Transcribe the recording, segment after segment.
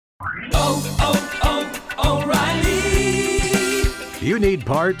O'Reilly. You need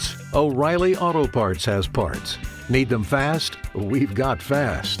parts? O'Reilly Auto Parts has parts. Need them fast? We've got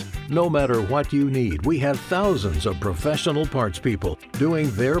fast. No matter what you need, we have thousands of professional parts people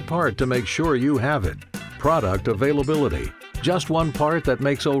doing their part to make sure you have it. Product availability. Just one part that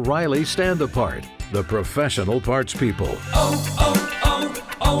makes O'Reilly stand apart. The professional parts people.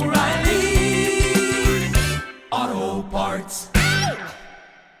 O'Reilly Auto Parts.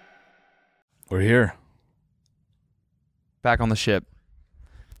 We're here. Back on the ship.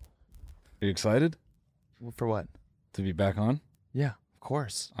 Are you excited For what? to be back on? Yeah, of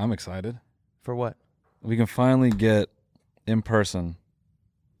course. I'm excited. For what? We can finally get in person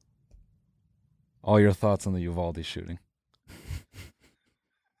all your thoughts on the Uvalde shooting.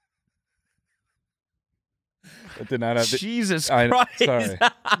 That did not have the, Jesus Christ. Christ.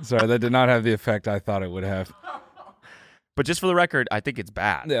 Sorry, that did not have the effect I thought it would have. But just for the record, I think it's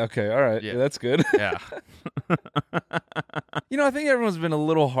bad. Yeah, okay, all right. Yeah. Yeah, that's good. Yeah. You know, I think everyone's been a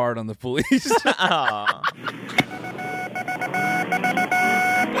little hard on the police. What's up,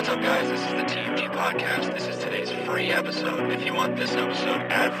 guys? This is the TMG podcast. This is today's free episode. If you want this episode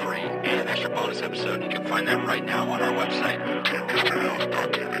ad-free and an extra bonus episode, you can find that right now on our website,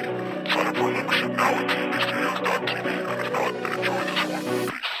 tmgstudios.tv. Sign up for a membership now at tmgstudios.tv. And if not, then enjoy this one.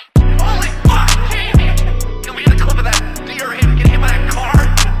 Holy fuck, Jamie! Can we get a clip of that deer him getting hit by that car?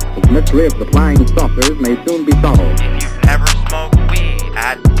 The mystery of the flying saucers may soon be solved. If you've never smoked weed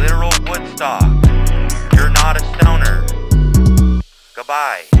at literal Woodstock, you're not a stoner.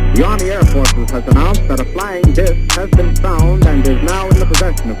 Goodbye. The Army Air Forces has announced that a flying disc has been found and is now in the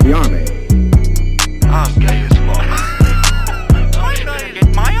possession of the Army. I'm gay as fuck. I'm trying to get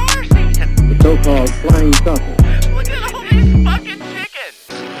my arse eaten. The so-called flying saucer. Look at all these fucking chickens.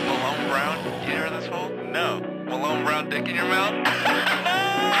 Malone Brown, you hear this hole? No. Malone Brown dick in your mouth?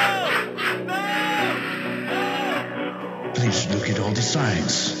 Please look at all the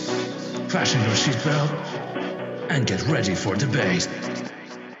signs. Fasten your seatbelt and get ready for debate.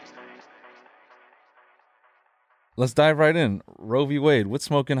 Let's dive right in. Roe v. Wade. What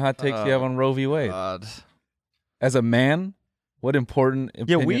smoking hot takes do you have on Roe v. Wade? God. As a man, what important Yeah,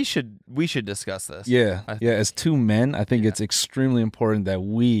 opinion? we should discuss this. Yeah, I yeah. As two men, I think it's extremely important that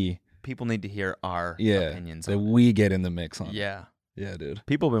People need to hear our yeah, opinions that on it. we get in the mix on it. Yeah. Yeah, dude.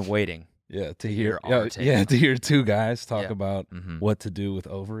 People have been waiting. Yeah, to hear hear our take yeah, on to hear two guys talk Yeah. about Mhm. what to do with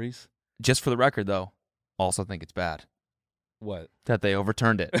ovaries. Just for the record, though, also think it's bad What? that they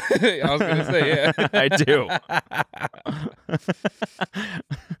overturned it. I was gonna say, yeah. I do.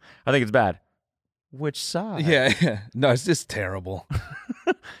 I think it's bad. Which side? Yeah, yeah. No, it's just terrible.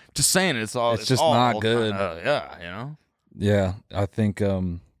 Just saying it's all. It's just all not good. yeah, you know. Yeah, I think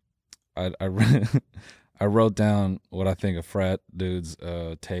I I wrote down what I think a frat dude's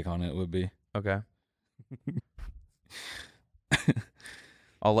take on it would be. Okay.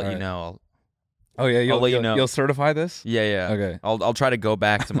 I'll let you Alright. know. Oh yeah, I'll let you know. You'll certify this? Yeah, yeah. Okay. I'll try to go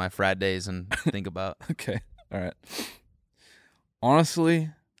back to my frat days and think about. Okay. All right. Honestly,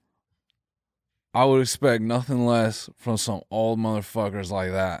 I would expect nothing less from some old motherfuckers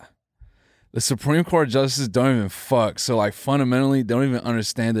like that. The Supreme Court justices don't even fuck, so like fundamentally, they don't even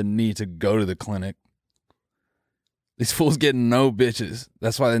understand the need to go to the clinic. These fools get no bitches.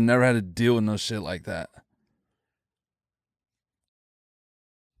 That's why they never had to deal with no shit like that.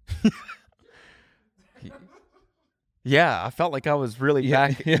 Yeah, I felt like I was really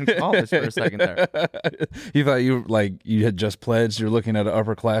back in college for a second there. You thought you had just pledged. You're looking at an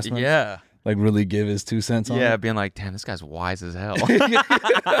upperclassman. Yeah. Like really give his 2 cents on Yeah, it. being like, damn, this guy's wise as hell.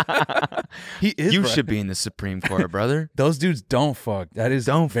 He is. You right. should be in the Supreme Court, brother. Those dudes don't fuck. That is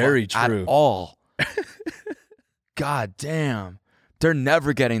Don't very fuck true. at all. God damn. They're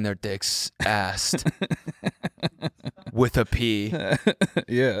never getting their dicks asked with a P.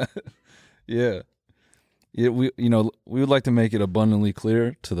 Yeah. Yeah. Yeah, we would like to make it abundantly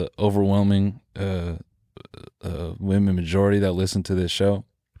clear to the overwhelming women majority that listen to this show.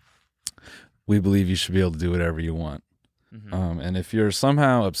 We believe you should be able to do whatever you want. Mm-hmm. And if you're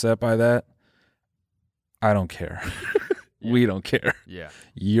somehow upset by that, I don't care. We don't care. Yeah.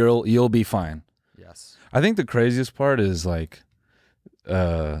 You'll be fine. Yes. I think the craziest part is like,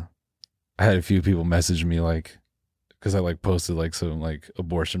 I had a few people message me like, because I like posted like some like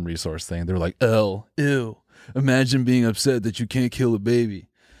abortion resource thing. They're like, ew, imagine being upset that you can't kill a baby.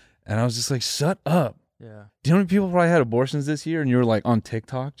 And I was just like, shut up. Yeah. Do you know how many people probably had abortions this year and you were like on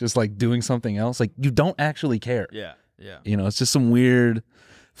TikTok just like doing something else? Like you don't actually care. Yeah. Yeah. You know, it's just some weird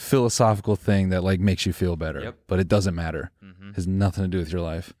philosophical thing that like makes you feel better. Yep. But it doesn't matter. Mm-hmm. Has nothing to do with your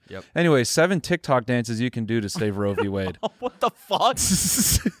life. Yep. Anyway, 7 TikTok dances you can do to save Roe v. Wade. What the fuck?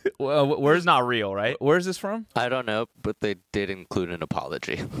 Well, Where's not real, right? Where's this from? I don't know, but they did include an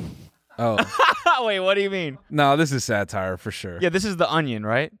apology. Oh, Wait, what do you mean? no, this is satire for sure. Yeah, this is The Onion,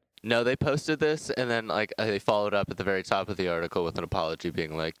 right? No, they posted this, and then like they followed up at the very top of the article with an apology,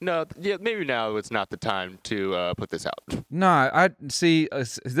 being like, "No, yeah, maybe now it's not the time to put this out." No, I see.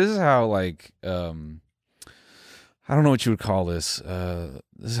 This is how like I don't know what you would call this.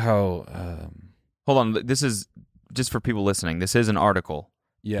 This is how Hold on. This is just for people listening. This is an article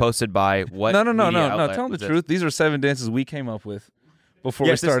yeah. posted by what? No. media Tell outlet them the was this? truth. These are 7 dances we came up with before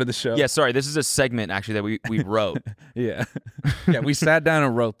we Yes, started the show. Yeah, sorry. This is a segment actually that we wrote. Yeah. Yeah, we sat down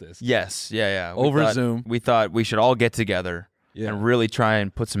and wrote this. Yes. Yeah. Over Zoom. We thought we should all get together Yeah. and really try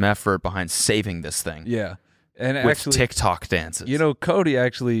and put some effort behind saving this thing. Yeah. And With actually, TikTok dances. you know, Cody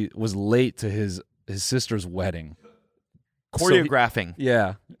actually was late to his sister's wedding. choreographing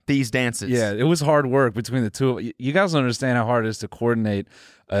Yeah. these dances. Yeah, it was hard work between the two. You guys don't understand how hard it is to coordinate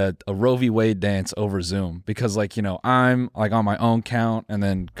a Roe v. Wade dance over Zoom because, like, you know, I'm like on my own count and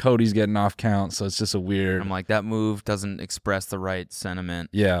then Cody's getting off count, so it's just a weird. I'm like, that move doesn't express the right sentiment.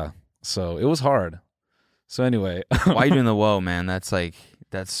 Yeah, so it was hard. So anyway, Why are you doing the whoa, man? That's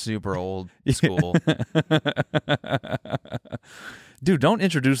super old school. dude, don't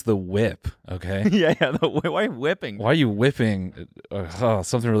introduce the whip, okay? yeah. Why are you whipping? Why are you whipping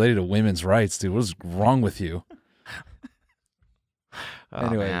something related to women's rights, dude? What is wrong with you? Oh,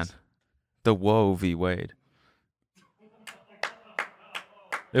 Anyways. man. The whoa v. Wade.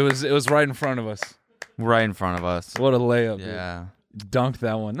 It was right in front of us. Right in front of us. What a layup, dude. Yeah. Dunked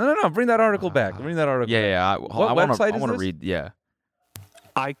that one. No. Bring that article back. Bring that article back. Yeah. What I wanna, website I is want to this? read. Yeah.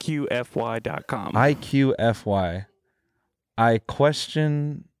 IQFY.com. IQFY. I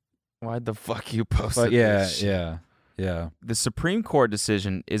question. Why the fuck you posted But yeah, this shit? yeah. The Supreme Court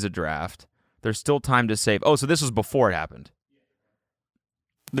decision is a draft. There's still time to save. Oh, so this was before it happened.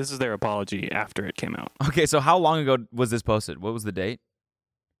 This is their apology after it came out. Okay, so how long ago was this posted? What was the date?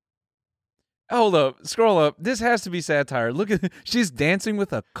 Hold up. Scroll up. This has to be satire. Look at she's dancing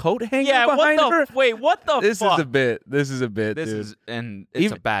with a coat hanging behind her. Wait, what the This fuck? is a bit. This is a bit. This dude. is and it's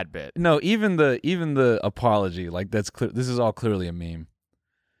Even- a bad bit. No, even the apology, like that's clear. This is all clearly a meme.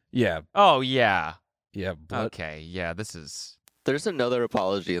 Yeah, Oh yeah. blood. Okay, yeah, this is There's another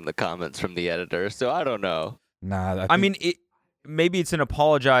apology in the comments from the editor, so I don't know. Nah, I mean maybe it's an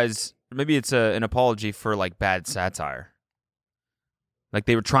an apology for like bad satire. Like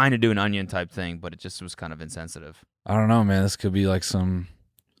they were trying to do an Onion type thing, but it just was kind of insensitive. I don't know, man. This could be like some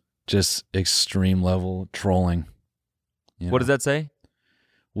just extreme level trolling. What does that say?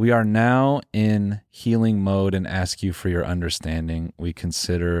 We are now in healing mode and ask you for your understanding. We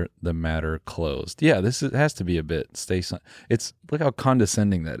consider the matter closed. Yeah, it has to be a bit. It's look how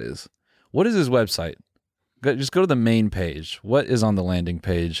condescending that is. What is his website? Just go to the main page. What is on the landing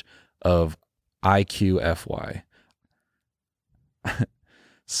page of IQFY?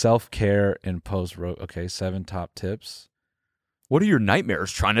 Self-care and post-road. Okay, 7 top tips. What are your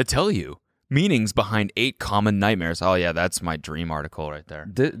nightmares trying to tell you? Meanings behind 8 common nightmares. Oh yeah, that's my dream article right there.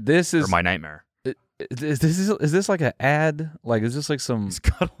 This is Or my nightmare. Is this like an ad? Like, is this like some? It's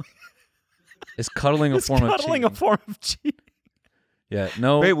cuddling. Is cuddling a form of cheating? a form of cheating. Yeah.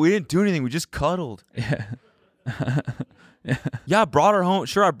 No. Wait, we didn't do anything. We just cuddled. Yeah. Yeah, I brought her home.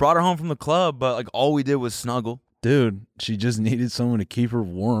 Sure, I brought her home from the club, but like all we did was snuggle. Dude, she just needed someone to keep her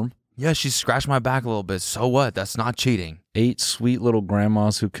warm. Yeah, she scratched my back a little bit. So what? That's not cheating. 8 sweet little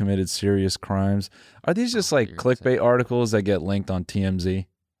grandmas who committed serious crimes. Are these just like You're clickbait articles that get linked on TMZ?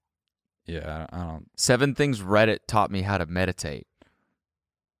 Yeah, I don't. 7 things Reddit taught me how to meditate.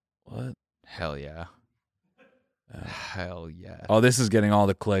 What? Hell yeah. Hell yeah. Oh, this is getting all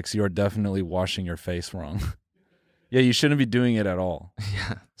the clicks. You are definitely washing your face wrong. Yeah, you shouldn't be doing it at all.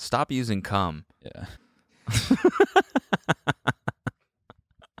 Yeah. Stop using cum. Yeah.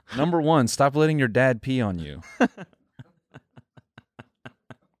 Number 1, stop letting your dad pee on you.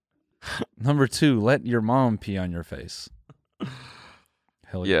 Number 2, let your mom pee on your face.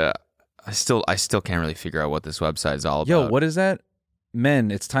 Hell Yeah. I still can't really figure out what this website is all about. Yo, what is that? Men,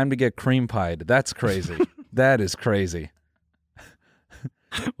 it's time to get cream pied. That's crazy. That is crazy.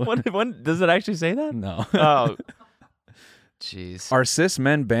 When does it actually say that? No. Oh. Jeez. Are cis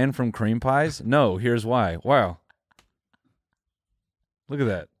men banned from cream pies? No, here's why. Wow. Look at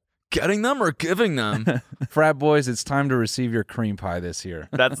that. Getting them or giving them? Frat boys, it's time to receive your cream pie this year.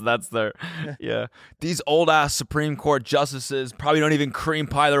 That's their yeah. These old ass Supreme Court justices probably don't even cream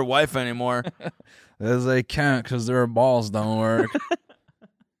pie their wife anymore. As they can't because their balls don't work.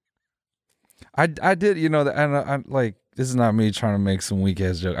 I did, you know, and I'm like, this is not me trying to make some weak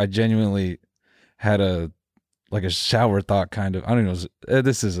ass joke. I genuinely had a shower thought kind of. I don't know.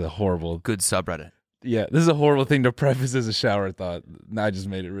 This is a horrible. Good subreddit. Yeah, this is a horrible thing to preface as a shower thought. I just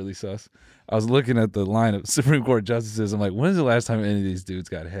made it really sus. I was looking at the line of Supreme Court justices. I'm like, when's the last time any of these dudes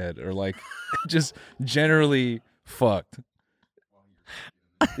got head or like just generally fucked?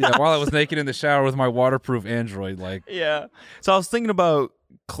 Yeah, while I was naked in the shower with my waterproof Android, like. Yeah. So I was thinking about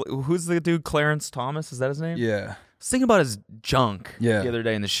who's the dude? Clarence Thomas, is that his name? Yeah. I was thinking about his junk Yeah. the other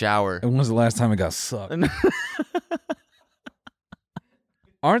day in the shower. And when was the last time it got sucked?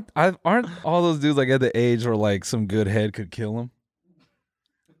 Aren't all those dudes like at the age where like some good head could kill them?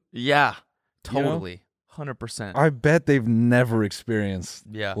 Yeah, You know? totally, 100%. I bet they've never experienced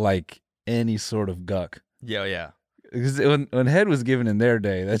Yeah, like any sort of guck. yeah. Because when head was given in their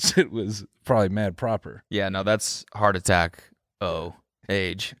day, that shit was probably mad proper. Yeah, no, that's heart attack.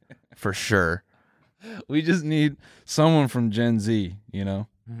 Age for sure. We just need someone from Gen Z, you know,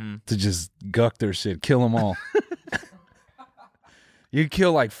 to just guck their shit, kill them all. You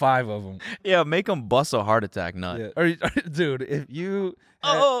kill like 5 of them. Yeah, make them bust a heart attack nut. Yeah. Or, dude, if you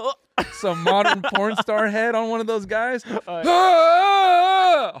had some modern porn star head on one of those guys, heart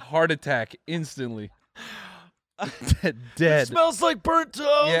attack instantly. Dead. It smells like burnt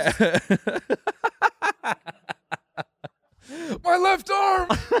toast. Yeah. My left arm.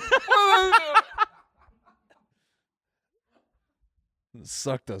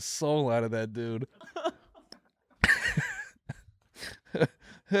 Sucked the soul out of that dude.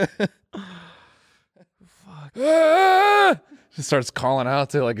 Fuck. Just starts calling out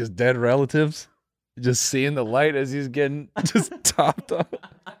to like his dead relatives. Just seeing the light as he's getting just topped up.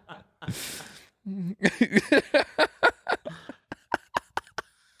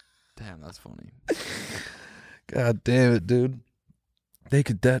 Damn, that's funny. God damn it, dude. They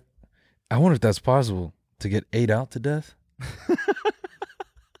could that. I wonder if that's possible to get ate out to death.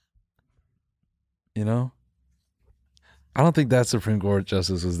 You know? I don't think that Supreme Court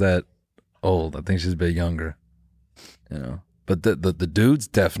justice was that old. I think she's a bit younger. You know? But the dudes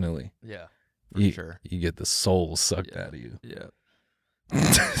definitely. Yeah, Sure. You get the soul sucked out of you. Yeah.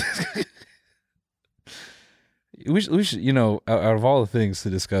 We should, you know, out of all the things to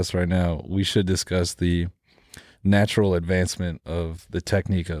discuss right now, we should discuss the natural advancement of the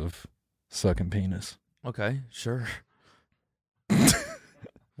technique of sucking penis. Okay, sure.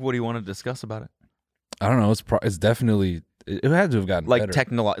 What do you want to discuss about it? I don't know. It's definitely it had to have gotten Like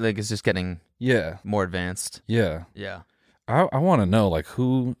better. like it's just getting more advanced. Yeah. Yeah. I want to know like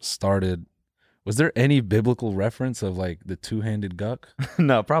who started. Was there any biblical reference of like the two-handed guck?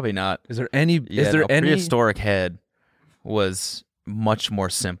 No, probably not. Is there any? Yeah, is there any prehistoric head was much more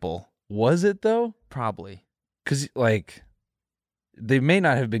simple. Was it though? Probably. Because like they may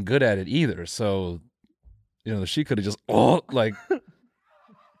not have been good at it either. So you know she could have just like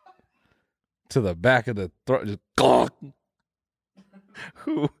to the back of the throat, just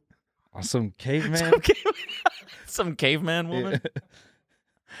Who? Some caveman. Some caveman woman.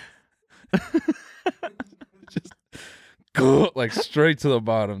 Just go like straight to the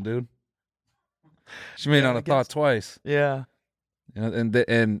bottom, dude. She may not have thought twice. Yeah. You know,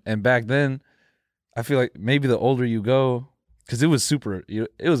 and back then, I feel like maybe the older you go, because it was it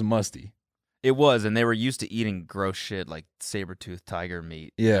was musty. It was, and they were used to eating gross shit like saber-toothed tiger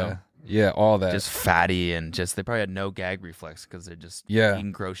meat. Yeah, you know? yeah, all that. Just fatty and they probably had no gag reflex because they're just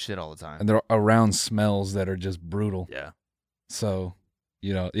eating gross shit all the time. And they're around smells that are just brutal. Yeah. So,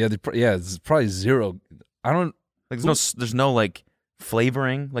 you know, it's probably zero. I don't like. There's no like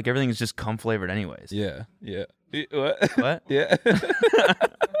flavoring. Like everything is just cum flavored, anyways. Yeah. What? What? Yeah.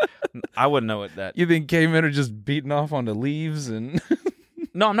 I wouldn't know what that. You think cavemen are just beating off on the leaves and?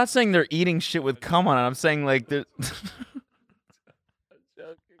 No, I'm not saying they're eating shit with cum on it. I'm saying like they're.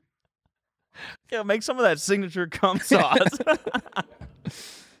 Yeah, make some of that signature cum sauce.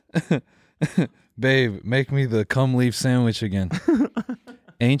 Babe, make me the cum leaf sandwich again.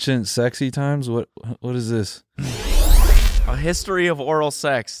 Ancient sexy times? What is this? A history of oral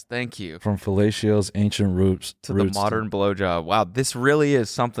sex. Thank you. From fellatio's ancient roots To the modern blowjob. Wow, this really is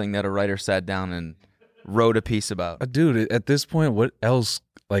something that a writer sat down and wrote a piece about. Dude, at this point, what else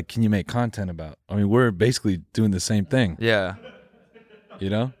like can you make content about? I mean, we're basically doing the same thing. Yeah. You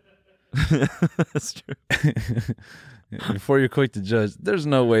know? That's true. Before you're quick to judge, there's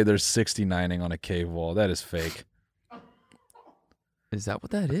no way there's 69ing on a cave wall. That is fake. Is that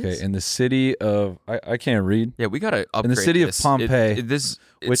what that is? Okay, in the city of I can't read. Yeah, we gotta upgrade. In the city of Pompeii,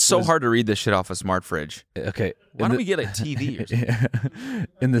 it's so hard to read this shit off a smart fridge. Okay, why don't we get a TV or something?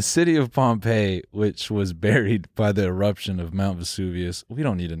 In the city of Pompeii, which was buried by the eruption of Mount Vesuvius, we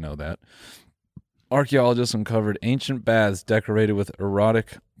don't need to know that. Archaeologists uncovered ancient baths decorated with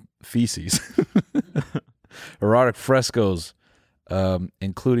erotic feces, erotic frescoes,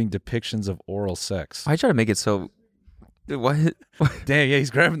 including depictions of oral sex. I try to make it so. Dude, what? Damn, yeah,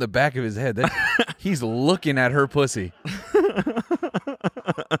 he's grabbing the back of his head. He's looking at her pussy.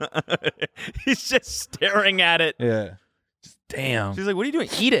 He's just staring at it. Yeah. Damn. She's like, "What are you doing?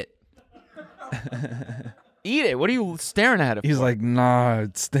 Eat it. Eat it. What are you staring at it He's for?" like, nah,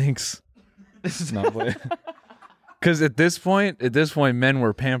 it stinks. Because at this point, men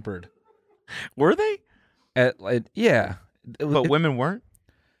were pampered. Were they? Yeah. But women weren't?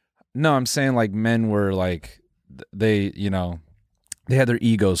 No, I'm saying like men were like, they had their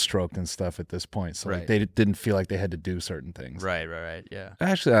egos stroked and stuff at this point. So like, they didn't feel like they had to do certain things. Right. Yeah.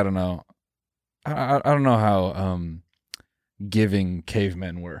 Actually, I don't know. I don't know how giving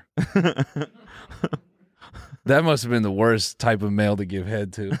cavemen were. That must have been the worst type of male to give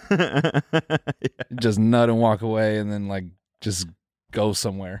head to. Yeah. Just nut and walk away, and then like just go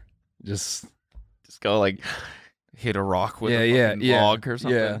somewhere. Just go like hit a rock with a fucking log or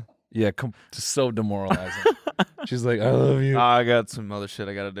something. Yeah. Just so demoralizing. She's like, "I love you." I got some other shit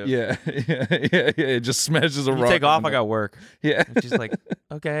I gotta do. Yeah. It just smashes a rock. Take off. I got work. Yeah. And she's like,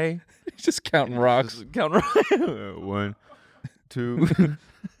 "Okay." Just counting rocks. Just counting. 1, 2,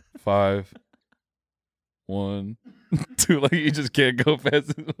 5. 1, 2. Like you just can't go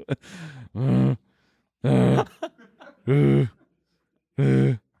fast.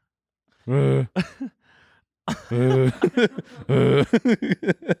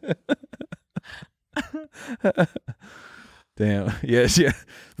 Damn. Yeah.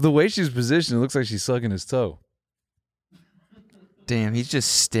 The way she's positioned, it looks like she's sucking his toe. Damn, he's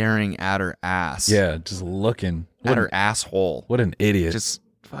just staring at her ass. Yeah, just looking at her asshole. What an idiot. Just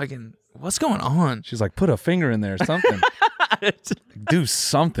fucking, what's going on? She's like, put a finger in there or something. Do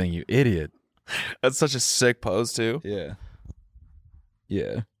something, you idiot. That's such a sick pose, too. Yeah.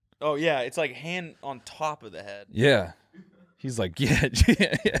 Yeah. Oh, yeah. It's like hand on top of the head. Yeah. He's like, yeah.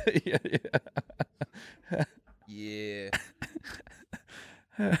 Yeah.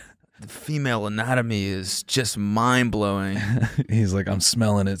 The female anatomy is just mind-blowing. He's like, I'm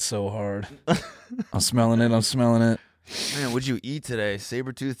smelling it so hard. I'm smelling it. Man, what'd you eat today?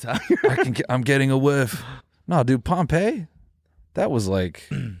 Saber-toothed tiger? I'm getting a whiff. No, dude, Pompeii? That was like...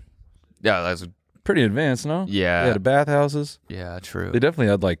 Yeah, that's pretty advanced, no? Yeah. They had bathhouses. Yeah, true. They definitely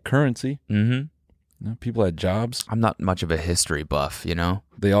had like currency. Mm-hmm. People had jobs. I'm not much of a history buff, you know?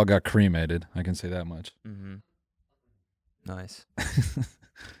 They all got cremated. I can say that much. Mm-hmm. Nice.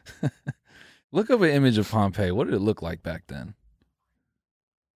 Look up an image of Pompeii. What did it look like back then?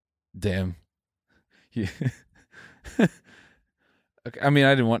 Damn. Yeah. Okay, I mean,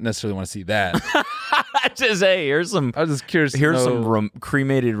 I didn't necessarily want to see that. Just, hey, here's some. I was just curious. Here's some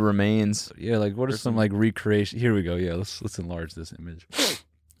cremated remains. Yeah, like what are some like recreation? Here we go. Yeah, let's enlarge this image.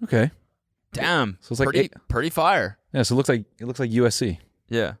 Okay. Damn. So it's like pretty fire. Yeah. So it looks like USC.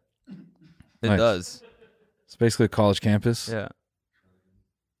 Yeah. It Nice. does. It's basically a college campus. Yeah.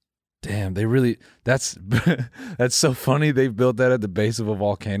 Damn, they really. That's so funny. They built that at the base of a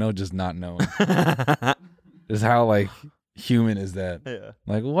volcano, just not knowing. Just how like human is that? Yeah.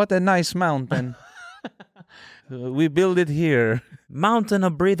 Like, what a nice mountain. We build it here. Mountain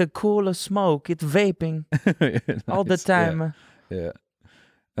will breathe a cool smoke. It's vaping all the time. Yeah.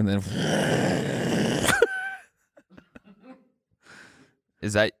 And then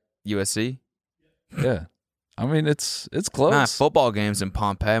Is that USC? yeah. I mean, it's close. Nah, football games in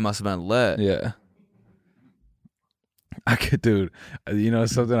Pompeii must have been lit. Yeah. I could, dude. You know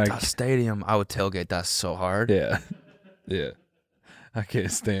something? That stadium, I would tailgate that so hard. Yeah. Yeah. I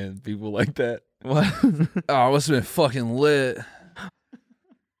can't stand people like that. What? Oh, it must have been fucking lit.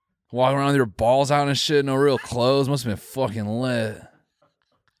 Walking around with your balls out and shit, no real clothes. Must have been fucking lit.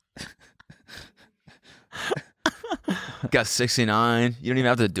 Got 69. You don't even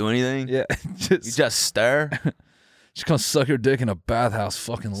have to do anything. Yeah. You just stare. Just come suck your dick in a bathhouse,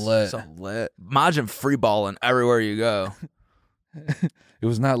 fucking lit. So lit. Imagine free balling everywhere you go. It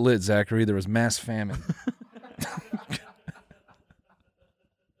was not lit, Zachary. There was mass famine.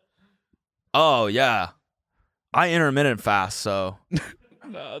 Oh, yeah. I intermittent fast, so.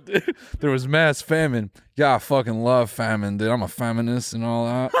 No, dude. There was mass famine. Yeah, I fucking love famine, dude. I'm a feminist and all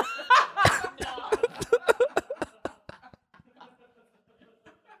that.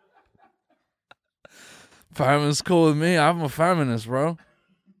 Famine's cool with me. I'm a feminist, bro.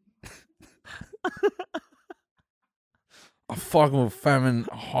 I'm fucking with famine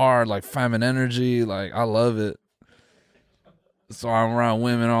hard, like famine energy. Like, I love it. So I'm around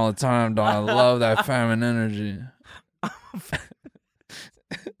women all the time, dog. I love that famine energy.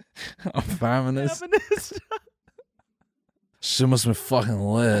 I'm feminist. Shit must have been fucking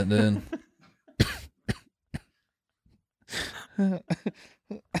lit, dude.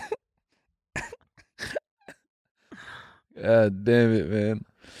 God damn it, man.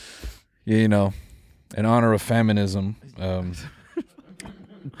 Yeah, you know, in honor of feminism,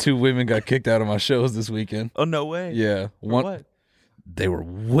 2 women got kicked out of my shows this weekend. Oh, no way. Yeah. What? They were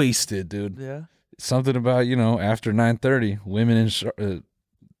wasted, dude. Yeah. Something about, after 9:30, women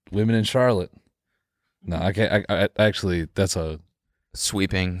in Charlotte. No, I can't. I actually, that's a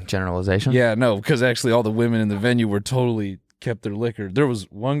Sweeping generalization? yeah, no, because actually all the women in the venue were totally kept their liquor. There was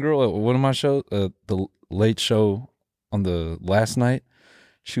one girl at one of my shows, the late show on the last night.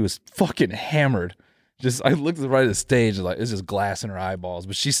 She was fucking hammered. I looked right at the stage, like it's just glass in her eyeballs,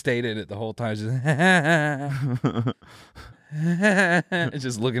 but she stayed in it the whole time.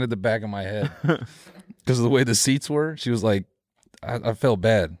 Just looking at the back of my head because of the way the seats were. She was like, I felt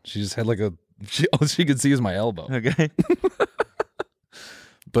bad. She just had like all she could see is my elbow. Okay.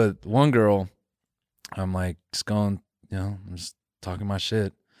 But one girl, I'm like just going, I'm just talking my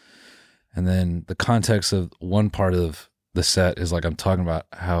shit. And then the context of one part of the set is like I'm talking about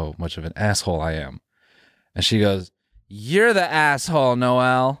how much of an asshole I am. And she goes, "You're the asshole,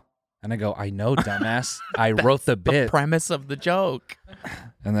 Noel." And I go, "I know, dumbass. I wrote the bit." The premise of the joke.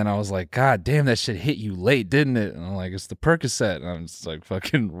 And then I was like, "God damn, that shit hit you late, didn't it?" And I'm like, "It's the Percocet." And I'm just like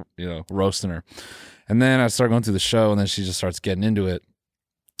fucking, roasting her. And then I start going through the show, and then she just starts getting into it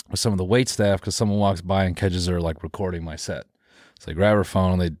with some of the wait staff because someone walks by and catches her like recording my set. So they grab her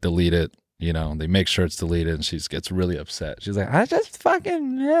phone, they delete it, they make sure it's deleted, and she just gets really upset. She's like, "I just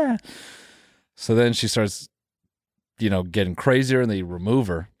fucking, yeah." So then she starts, getting crazier, and they remove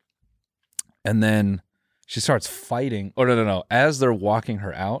her. And then she starts fighting. Oh, no. As they're walking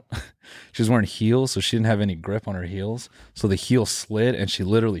her out, she was wearing heels, so she didn't have any grip on her heels. So the heel slid, and she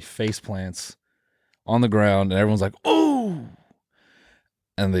literally face plants on the ground, and everyone's like, "Oh!"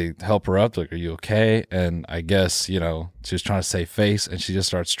 And they help her up, like, "Are you okay?" And I guess, she was trying to save face, and she just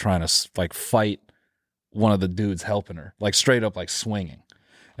starts trying to, like, fight one of the dudes helping her, like, straight up, like, swinging.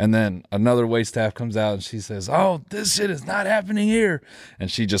 And then another wait staff comes out, and she says, "Oh, this shit is not happening here."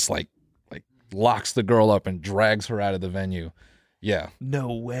 And she just, like locks the girl up and drags her out of the venue. Yeah.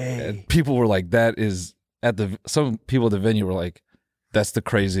 No way. And people were like, some people at the venue were like, "That's the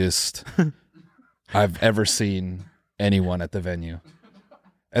craziest I've ever seen anyone at the venue."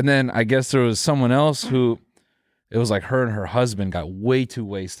 And then I guess there was someone else who, it was like her and her husband got way too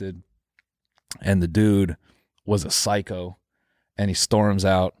wasted. And the dude was a psycho. And he storms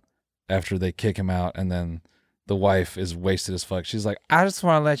out after they kick him out. And then the wife is wasted as fuck. She's like, "I just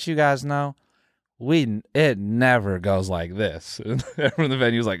want to let you guys know, it never goes like this." And everyone in the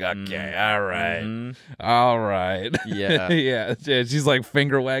venue was like, "Okay, all right. Mm-hmm. All right." Yeah. Yeah. She's like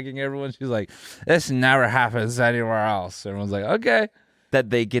finger wagging everyone. She's like, "This never happens anywhere else." Everyone's like, "Okay." That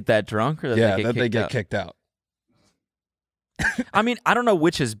they get that drunk, or that They get out? kicked out. I mean, I don't know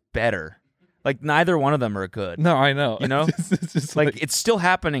which is better. Like, neither one of them are good. No, I know. It's just like it's still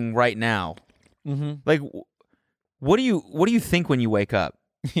happening right now. Mm-hmm. Like, what do you think when you wake up?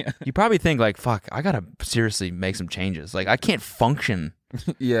 Yeah. You probably think like, "Fuck, I gotta seriously make some changes. Like, I can't function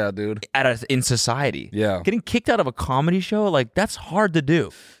Yeah, dude. in society." Yeah. Getting kicked out of a comedy show, like, that's hard to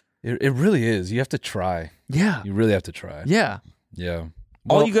do. It really is. You have to try. Yeah. You really have to try. Yeah. Yeah.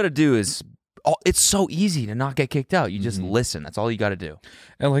 All Well, you got to do is, it's so easy to not get kicked out. You just listen. That's all you got to do.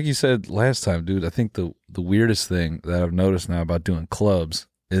 and like you said last time, dude, I think the weirdest thing that I've noticed now about doing clubs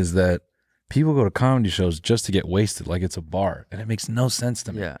is that people go to comedy shows just to get wasted, like it's a bar, and it makes no sense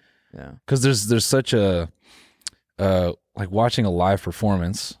to me. Yeah. Yeah. Because there's such a like watching a live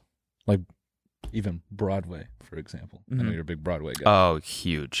performance, like even Broadway, for example. I know you're a big Broadway guy. Oh,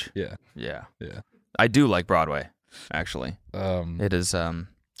 huge. Yeah. Yeah. Yeah. I do like Broadway, actually. Um, It is a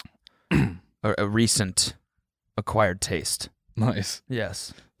recent acquired taste. nice.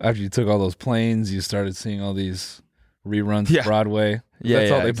 Yes. After you took all those planes, you started seeing all these reruns Yeah. of Broadway. Yeah,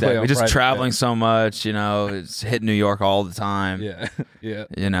 That's all they exactly. play on Just Friday traveling night. so much, it's hitting New York all the time. Yeah. Yeah.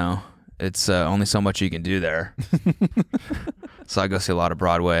 It's only so much you can do there. So I go see a lot of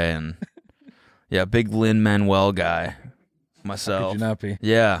Broadway, and big Lin-Manuel guy myself. Could you not be?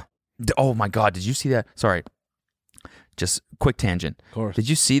 Yeah. Oh my God, did you see that? Sorry, just quick tangent. Of course. Did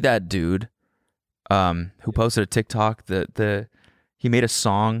you see that dude who posted a TikTok that he made a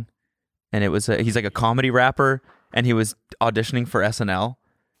song, and it was he's like a comedy rapper, and he was auditioning for SNL.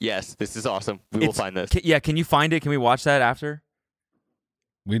 Yes, this is awesome. We will find this. Can you find it? Can we watch that after?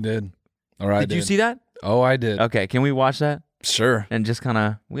 We did. All right. Did you see that? Oh, I did. Okay, can we watch that? Sure. And just kind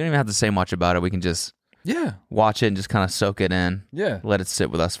of, we don't even have to say much about it. We can just Yeah. watch it and just kind of soak it in. Yeah. Let it sit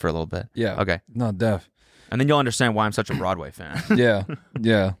with us for a little bit. Yeah. Okay. No, def. And then you'll understand why I'm such a Broadway fan. Yeah.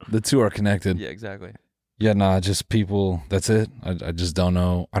 Yeah. The two are connected. Yeah, exactly. Yeah, nah, just people. That's it. I just don't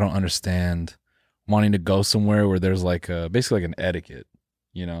know. I don't understand wanting to go somewhere where there's like basically like an etiquette,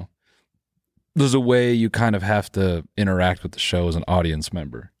 you know? There's a way you kind of have to interact with the show as an audience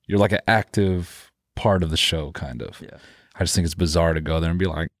member. You're like an active part of the show, kind of. Yeah. I just think it's bizarre to go there and be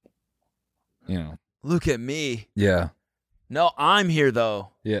like, you know. Look at me. Yeah. No, I'm here though.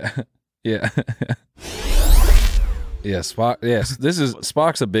 Yeah. Yeah. Yeah, Spock. Yes,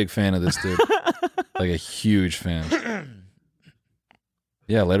 Spock's a big fan of this dude. Like a huge fan.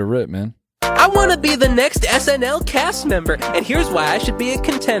 Yeah, let it rip, man. I want to be the next SNL cast member, and here's why I should be a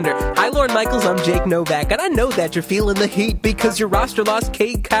contender. Hi, Lorne Michaels, I'm Jake Novak, and I know that you're feeling the heat because your roster lost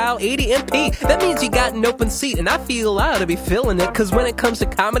Cade, Kyle, 80, and Pete. That means you got an open seat, and I feel allowed to be feeling it, because when it comes to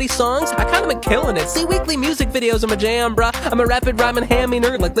comedy songs, I kind of been killing it. See, weekly music videos are my jam, bruh. I'm a rapid rhyming hammy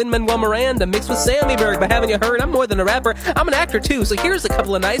nerd like Lin-Manuel Miranda mixed with Sammy Berg, but haven't you heard, I'm more than a rapper, I'm an actor too, so here's a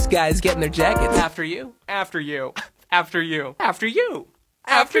couple of nice guys getting their jackets. After you, after you, after you, after you,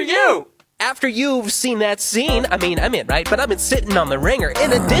 after you. After you've seen that scene, I mean, I'm in, right? But I've been sitting on the ringer.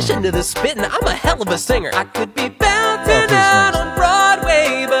 In addition to the spitting, I'm a hell of a singer. I could be bouncing out on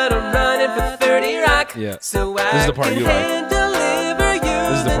Broadway, but I'm running for 30 Rock. Yeah. So This is the part you like. hand deliver you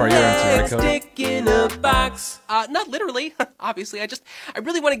This is the part you're into, right, next Cody? dick in a box. Not literally, obviously. I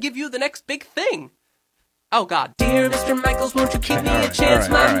really want to give you the next big thing. Oh, God. Dear Mr. Michaels, won't you give me a chance?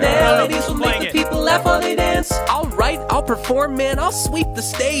 all My right. melodies will make the people laugh while they dance. All right, I'll perform, man. I'll sweep the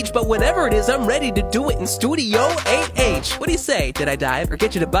stage. But whenever it is, I'm ready to do it in Studio 8H. What do you say? Did I dive or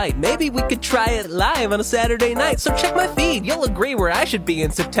get you to bite? Maybe we could try it live on a Saturday night. So check my feed. You'll agree where I should be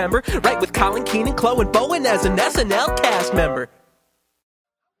in September. Right with Colin, Keenan, Chloe, and Bowen as an SNL cast member.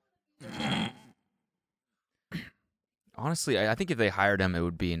 Honestly, I think if they hired him, it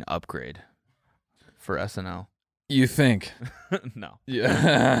would be an upgrade for SNL. You think? No.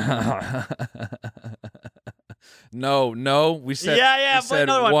 Yeah. No. We said we Play said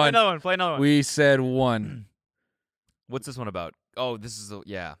another one. one. Play another one. We said one. What's this one about? Oh, this is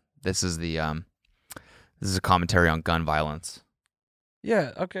this is a commentary on gun violence.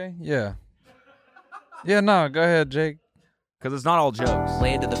 Yeah. Okay. Yeah. Yeah. No. Go ahead, Jake. Because it's not all jokes.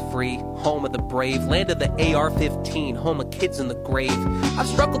 Land of the free, home of the brave, land of the AR-15, home of kids in the grave. I've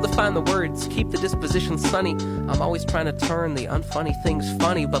struggled to find the words, keep the disposition sunny. I'm always trying to turn the unfunny things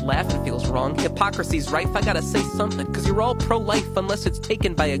funny, but laughing feels wrong. Hypocrisy's rife, I gotta say something, cause you're all pro-life unless it's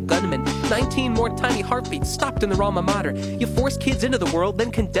taken by a gunman. 19 more tiny heartbeats stopped in their alma mater. You force kids into the world,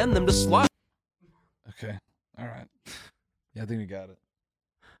 then condemn them to slaughter. Okay. All right. Yeah, I think we got it.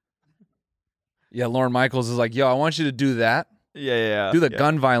 Yeah, Lorne Michaels is like, yo, I want you to do that. Yeah. Do the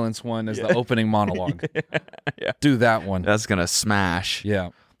gun violence one as the opening monologue. Yeah. Do that one. That's gonna smash. Yeah.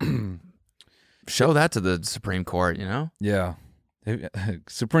 Show that to the Supreme Court, you know? Yeah.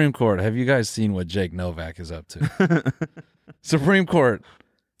 Supreme Court, have you guys seen what Jake Novak is up to? Supreme Court,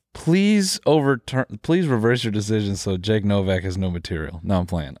 please reverse your decision so Jake Novak has no material. No, I'm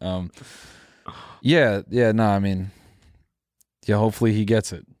playing. I mean, hopefully he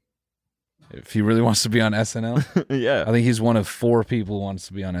gets it. If he really wants to be on SNL. Yeah. I think he's one of 4 people who wants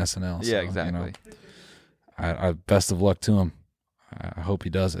to be on SNL. Yeah, exactly. I best of luck to him. I hope he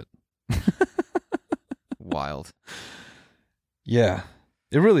does it. Wild. Yeah,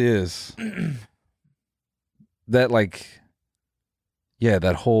 it really is. That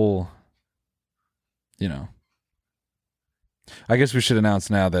that whole, I guess we should announce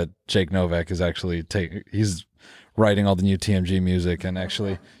now that Jake Novak is actually he's writing all the new TMG music, and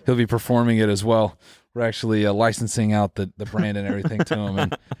actually he'll be performing it as well. We're actually licensing out the brand and everything to him,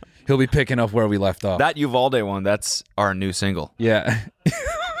 and he'll be picking up where we left off. That Uvalde one, that's our new single. Yeah.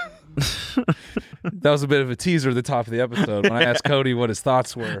 That was a bit of a teaser at the top of the episode when I asked Cody what his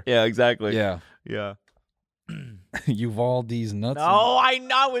thoughts were. Yeah, exactly. Yeah. Uvalde's nuts. No,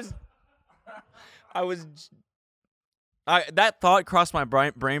 that thought crossed my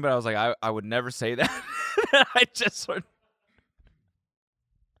brain, but I was like, I would never say that. I just sort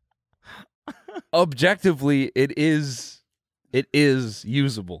of... Objectively, it is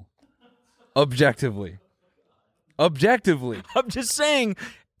usable. Objectively. I'm just saying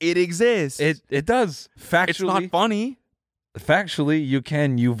it exists. It does. Factually. It's not funny. Factually, you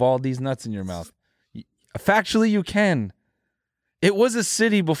can Uvalde's nuts in your mouth. Factually, you can. It was a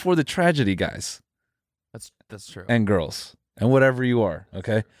city before the tragedy, guys. That's true. And girls. And whatever you are,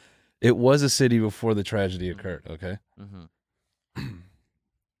 okay? It was a city before the tragedy occurred, okay? Mm-hmm.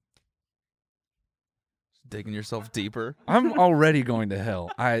 Digging yourself deeper. I'm already going to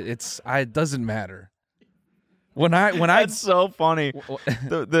hell. It doesn't matter. When I That's so funny.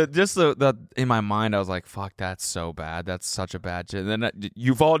 The in my mind, I was like, "Fuck, that's so bad. That's such a bad shit." And then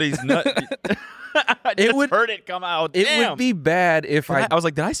Uvalde's nut. I just heard it come out. It Damn. would be bad if I was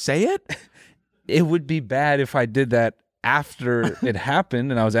like, "Did I say it?" It would be bad if I did that after it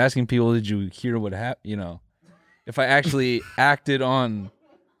happened, and I was asking people, "Did you hear what happened?" You know, if I actually acted on.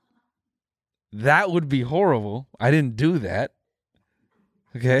 That would be horrible. I didn't do that.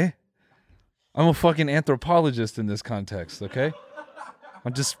 Okay? I'm a fucking anthropologist in this context, okay?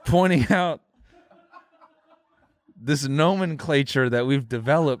 I'm just pointing out this nomenclature that we've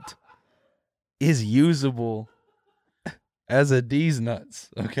developed is usable as a D's nuts,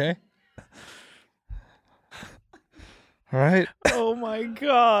 okay? All right? Oh my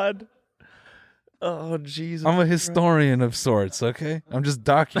god. Oh Jesus. I'm a historian of sorts, okay? I'm just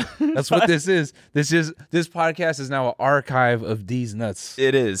documenting. That's what this is. This podcast is now an archive of D's nuts.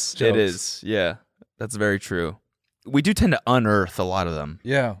 It is. Jokes. It is. Yeah. That's very true. We do tend to unearth a lot of them.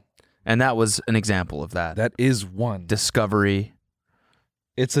 Yeah. And that was an example of that. That is one. Discovery.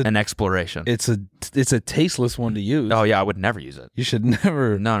 It's an exploration. It's a tasteless one to use. Oh yeah, I would never use it. You should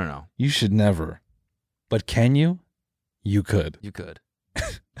never. No. You should never. But can you? You could. You could.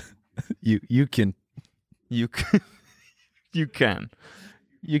 You can. You can. You can.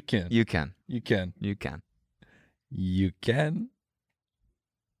 You can. You can. You can. You can. You can.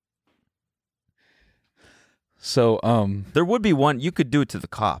 So there would be one you could do it to the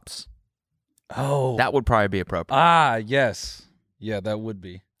cops. Oh. That would probably be appropriate. Ah, yes. Yeah, that would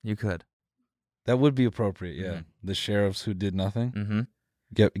be. You could. That would be appropriate, yeah. Mhm. The sheriffs who did nothing. Mm-hmm.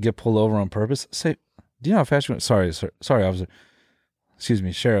 Get pulled over on purpose. Say, do you know how fast you went? Sorry, sir. Sorry, officer. Excuse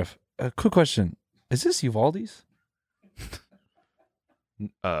me, sheriff. Quick question. Is this Uvalde's?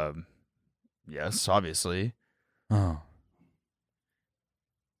 Yes, obviously. Oh.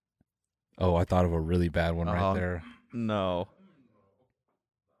 Oh, I thought of a really bad one right there. No.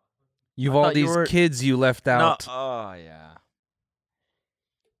 Uvalde's kids you left out. No. Oh, yeah.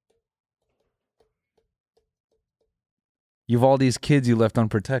 Uvalde's kids you left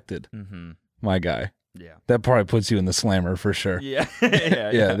unprotected. Mm-hmm. My guy. Yeah. That probably puts you in the slammer for sure. Yeah.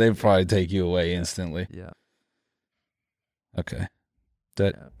 Yeah, they'd probably take you away instantly. Yeah. Okay.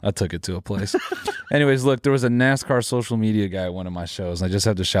 I took it to a place. Anyways, look, there was a NASCAR social media guy at one of my shows, and I just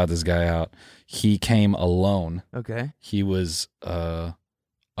have to shout this guy out. He came alone. Okay. He was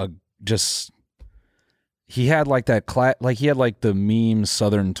he had like that he had like the meme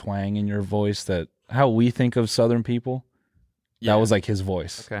Southern twang in your voice, that how we think of Southern people. Yeah. That was like his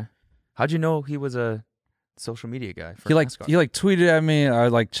voice. Okay. How'd you know he was a social media guy for He NASCAR? tweeted at me. I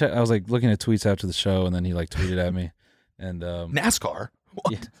was like looking at tweets after the show, and then he like tweeted at me. And NASCAR?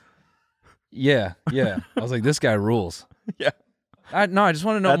 What? Yeah. I was like, this guy rules. Yeah. I just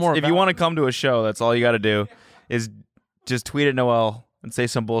want to know more. If you want to come to a show, that's all you got to do is just tweet at Noel and say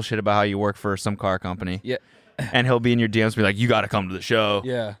some bullshit about how you work for some car company. Yeah. And he'll be in your DMs and be like, you got to come to the show.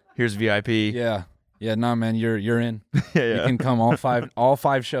 Yeah. Here's VIP. Yeah. Yeah, nah, man, you're in. Yeah. You can come all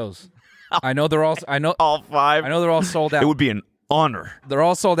five shows. I know they're all all five. I know they're all sold out. It would be an honor. They're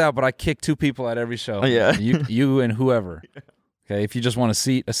all sold out, but I kick 2 people at every show. Yeah. You and whoever. Okay, if you just want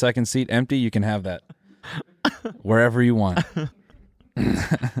a second seat empty, you can have that. Wherever you want.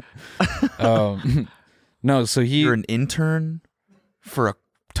 No, so You're an intern for a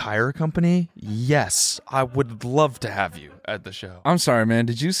tire company? Yes, I would love to have you at the show. I'm sorry, man.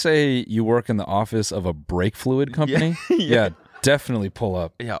 Did you say you work in the office of a brake fluid company? Yeah, definitely pull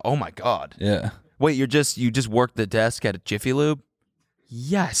up. Yeah. Oh my God. Yeah. Wait, you just work the desk at a Jiffy Lube?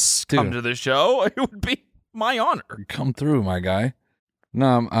 Yes. Dude. Come to the show. It would be my honor. Come through, my guy.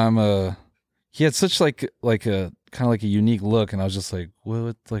 No, he had such like a kind of like a unique look, and I was just like,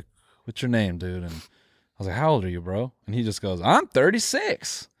 what's your name, dude? And I was like, how old are you, bro? And he just goes, I'm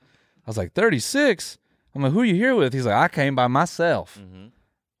 36. I was like, 36? I'm like, who are you here with? He's like, I came by myself. Mm-hmm.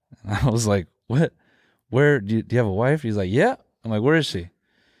 And I was like, what? Where do you have a wife? He's like, yeah. I'm like, where is she?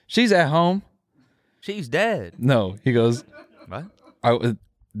 She's at home. She's dead. No, he goes, What?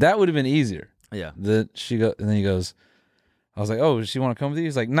 that would have been easier. Yeah. And then he goes, I was like, oh, does she want to come with you?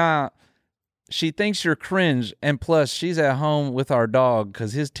 He's like, nah, she thinks you're cringe, and plus she's at home with our dog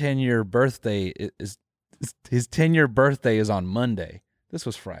because his 10-year birthday is on Monday. This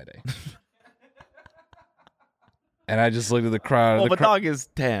was Friday. And I just looked at the crowd. Well, the dog is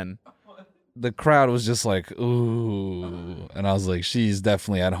 10. The crowd was just like, ooh. And I was like, she's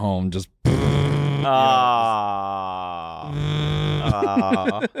definitely at home just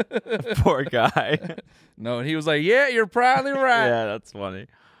Poor guy. No, and he was like, yeah, you're probably right. Yeah, that's funny.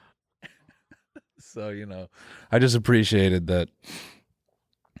 So, I just appreciated that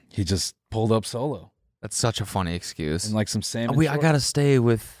he just pulled up solo. That's such a funny excuse. and like some salmon. I shorts. gotta stay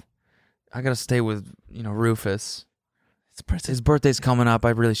with Rufus. His birthday's coming up.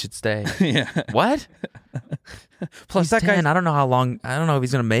 I really should stay. Yeah. What? Plus He's that 10. guy. I don't know how long. I don't know if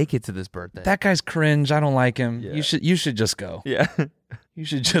he's gonna make it to this birthday. That guy's cringe. I don't like him. Yeah. You should just go. Yeah. You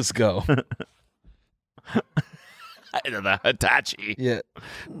should just go. The Hitachi. Yeah.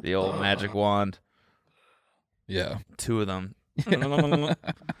 The old magic wand. Yeah. 2 of them. 2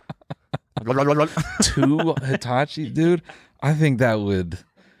 Hitachi, dude. I think that would.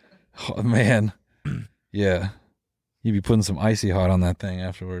 Oh, man. Yeah. You'd be putting some icy hot on that thing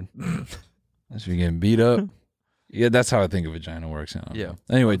afterward. As you're getting beat up. Yeah, that's how I think a vagina works. You know? Yeah.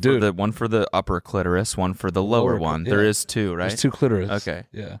 Anyway, dude. One for the upper clitoris, one for the lower one. yeah. There is 2, right? There's 2 clitoris. Okay.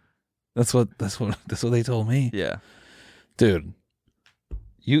 Yeah. That's what they told me. Yeah. Dude.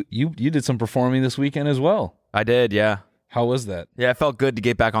 You did some performing this weekend as well. I did, yeah. How was that? Yeah, it felt good to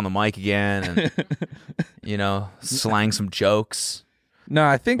get back on the mic again and, slang some jokes No,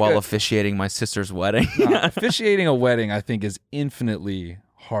 I think while officiating my sister's wedding. officiating a wedding, I think, is infinitely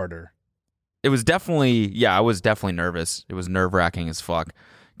harder. It was definitely, I was definitely nervous. It was nerve-wracking as fuck.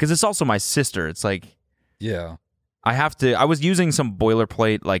 Because it's also my sister. It's like, Yeah. I was using some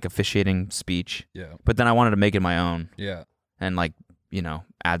boilerplate, like, officiating speech. Yeah. But then I wanted to make it my own Yeah. and, like,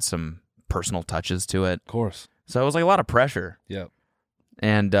 add some personal touches to it. Of course. So it was like a lot of pressure. Yeah.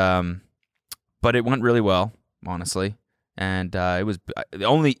 And, but it went really well, honestly. And it was the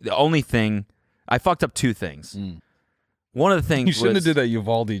only thing, I fucked up 2 things. One of the things You shouldn't have did that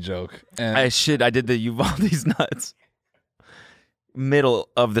Uvalde joke. And I did the Uvalde's nuts. Middle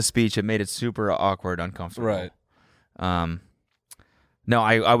of the speech, it made it super awkward, uncomfortable. Right. No,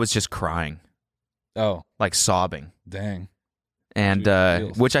 I was just crying. Oh. Like sobbing. Dang. And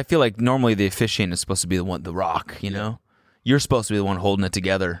Feels. which I feel like normally the officiant is supposed to be the rock, you know? You're supposed to be the one holding it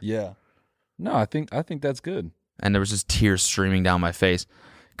together. Yeah. No, I think that's good. And there was just tears streaming down my face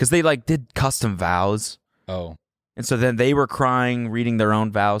because they like did custom vows. Oh. And so then they were crying, reading their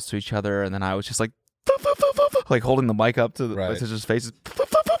own vows to each other, and then I was just like holding the mic up to my sister's faces.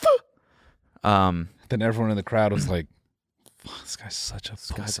 Then everyone in the crowd was like, "This guy's such a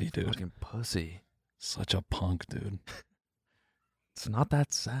pussy, dude. Fucking pussy. Such a punk, dude." It's not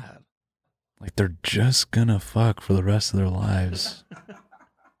that sad. Like they're just gonna fuck for the rest of their lives.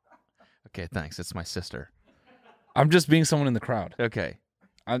 Okay, thanks. It's my sister. I'm just being someone in the crowd. Okay.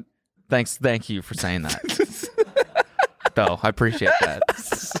 Thank you for saying that. Though, I appreciate that.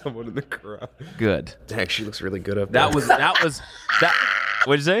 Someone in the crowd. Good. Dang, she looks really good up there. What'd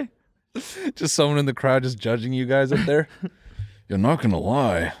you say? Just someone in the crowd just judging you guys up there. You're not gonna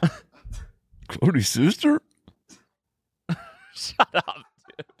lie. Cody's sister? Shut up,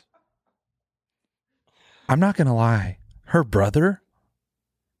 dude. I'm not gonna lie. Her brother?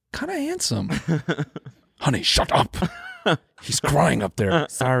 Kinda handsome. Honey, shut up. He's crying up there.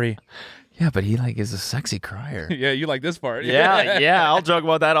 Sorry. Yeah, but he like is a sexy crier. Yeah, you like this part. Yeah, I'll joke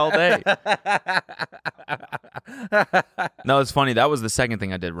about that all day. No, it's funny. That was the second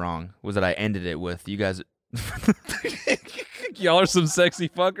thing I did wrong, was that I ended it with, you guys... Y'all are some sexy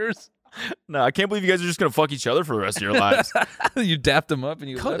fuckers. No, I can't believe you guys are just going to fuck each other for the rest of your lives. You dapped them up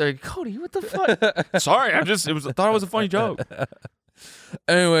and you Cody, what the fuck? Sorry, I thought it was a funny joke.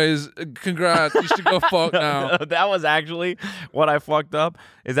 Anyways, congrats. You should go fuck now. That was actually what I fucked up,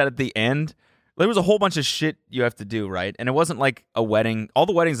 is that at the end, there was a whole bunch of shit you have to do, right? And it wasn't like a wedding. All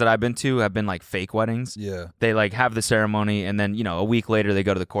the weddings that I've been to have been like fake weddings. Yeah. They like have the ceremony and then, a week later they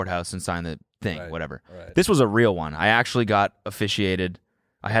go to the courthouse and sign the thing, Right, whatever. right. This was a real one. I actually got officiated.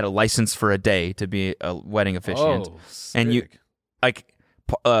 I had a license for a day to be a wedding officiant. Oh, and you, sick. like,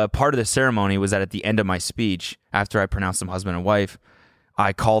 part of the ceremony was that at the end of my speech, after I pronounced them husband and wife,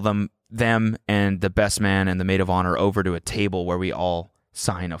 I call them and the best man and the maid of honor over to a table where we all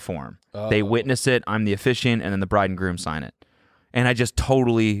sign a form. They witness it. I'm the officiant, and then the bride and groom sign it. And I just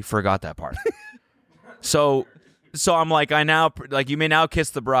totally forgot that part. So I'm like, you may now kiss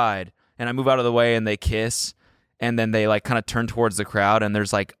the bride, and I move out of the way, and they kiss, and then they like kind of turn towards the crowd, and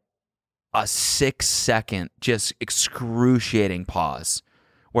there's like a 6-second just excruciating pause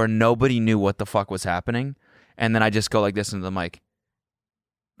where nobody knew what the fuck was happening, and then I just go like this into the mic.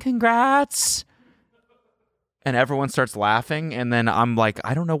 Congrats. And everyone starts laughing, and then I'm like,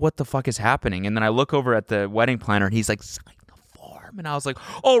 I don't know what the fuck is happening. And then I look over at the wedding planner, and he's like, sign the form. And I was like,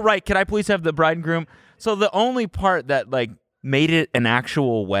 oh, right, can I please have the bride and groom? So the only part that like made it an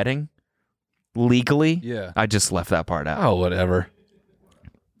actual wedding legally, I just left that part out. Oh, whatever.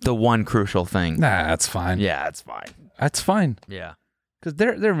 The one crucial thing. Nah, that's fine. Yeah, it's fine. That's fine. Yeah. Because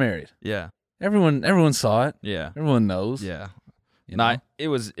they're married. Yeah. Everyone saw it. Yeah. Everyone knows. Yeah. You know? it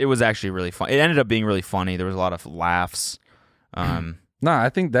was actually really fun. It ended up being really funny. There was a lot of laughs. I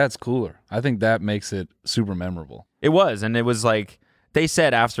think that's cooler. I think that makes it super memorable. It was, and it was like they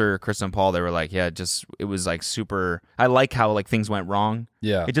said after Chris and Paul, they were like, it was like super. I like how like things went wrong.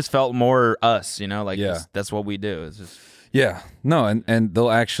 Yeah, it just felt more us, like that's what we do. It's just no, and they'll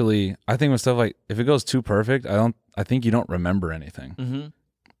actually. I think with stuff like if it goes too perfect, I think you don't remember anything.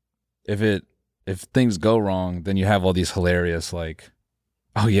 Mm-hmm. If things go wrong, then you have all these hilarious like,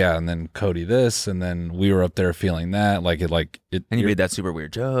 oh yeah, and then Cody this, and then we were up there feeling that and you made that super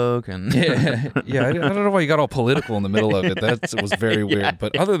weird joke, and yeah. I don't know why you got all political in the middle of it. That was very weird.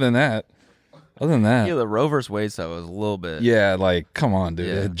 But other than that, yeah, the Roe vs. Wade stuff was a little bit. Yeah, like come on, dude,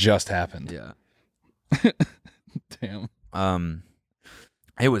 it just happened. Yeah, damn.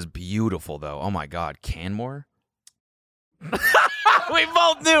 It was beautiful though. Oh my God, Canmore. We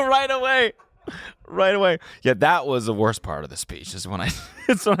both knew right away. Right away. Yeah, that was the worst part of the speech. Is when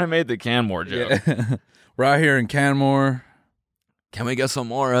I made the Canmore joke. Yeah. We're out here in Canmore. Can we get some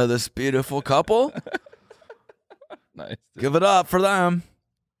more of this beautiful couple? Nice. Give it up for them.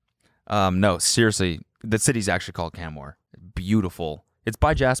 No, seriously, the city's actually called Canmore. Beautiful. It's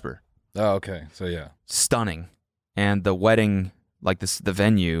by Jasper. Oh, okay. So yeah, stunning. And the wedding, like the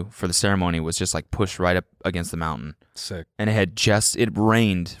venue for the ceremony was just like pushed right up against the mountain. Sick. And it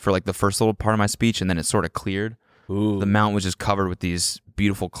rained for like the first little part of my speech, and then it sort of cleared. Ooh. The mountain was just covered with these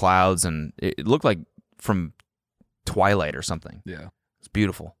beautiful clouds, and it looked like from Twilight or something. Yeah. It's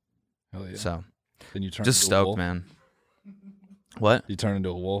beautiful. Hell yeah. So then you turned just into a stoked, wolf? man. What? You turned into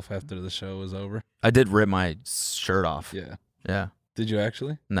a wolf after the show was over? I did rip my shirt off. Yeah. Yeah. Did you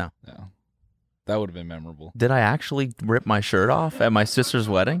actually? No. That would have been memorable. Did I actually rip my shirt off at my sister's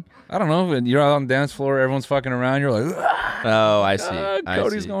wedding? I don't know. When you're out on the dance floor, everyone's fucking around. You're like, oh, I see.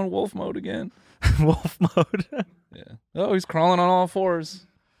 Cody's going wolf mode again. Wolf mode. Yeah. Oh, he's crawling on all fours.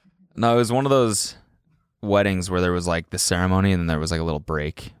 No, it was one of those weddings where there was like the ceremony and then there was like a little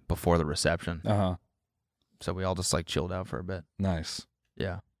break before the reception. Uh-huh. So we all just like chilled out for a bit. Nice.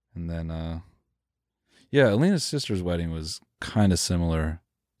 Yeah. And then, Alina's sister's wedding was kind of similar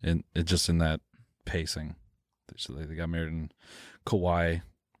in that pacing. So they got married in Kauai.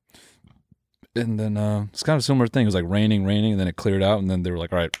 And then it's kind of a similar thing. It was like raining, and then it cleared out, and then they were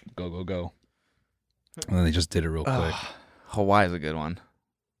like, all right, go. And then they just did it real quick. Hawaii is a good one.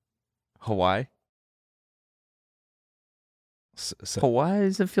 Hawaii? Hawaii,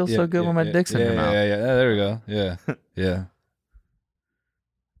 does it feel so good when my dick's in your mouth? Yeah, there we go. Yeah, yeah.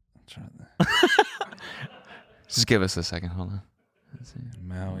 Just give us a second. Hold on. Let's see.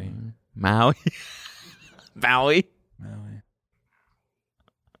 Maui. Maui.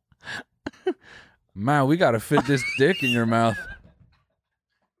 Man, we got to fit this dick in your mouth.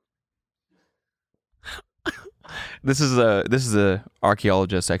 This is a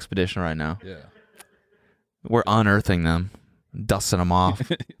archaeologist expedition right now. Yeah. We're unearthing them, dusting them off,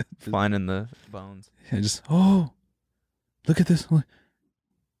 finding the bones. Yeah, look at this.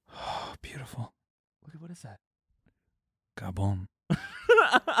 Oh, beautiful. What is that? Gabon. Look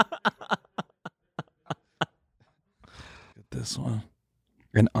at this one.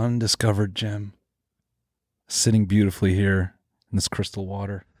 An undiscovered gem. Sitting beautifully here in this crystal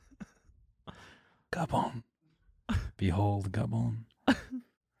water. Gabon. Behold, Gabon.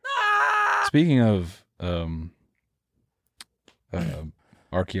 Speaking of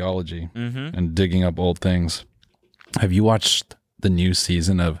archaeology and digging up old things, have you watched the new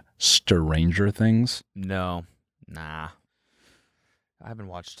season of Stranger Things? No. Nah. I haven't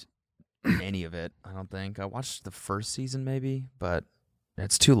watched any of it, I don't think. I watched the first season maybe, but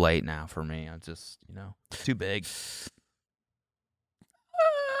it's too late now for me. I'm just, too big.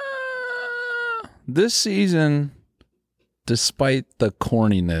 This season, despite the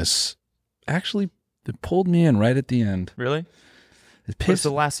corniness, actually it pulled me in right at the end. Really? It's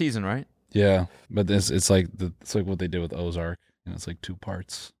the last season, right? Yeah, but it's like what they did with Ozark, and it's like 2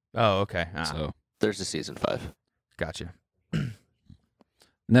 parts. Oh, okay. So there's a season 5. Gotcha.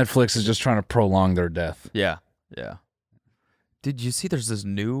 Netflix is just trying to prolong their death. Yeah. Did you see there's this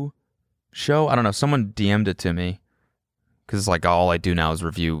new show? I don't know. Someone DM'd it to me. Because it's like all I do now is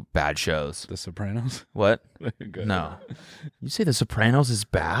review bad shows. The Sopranos? What? No. You say The Sopranos is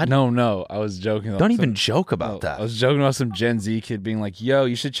bad? No. I was joking. Don't even joke about that. I was joking about some Gen Z kid being like, yo,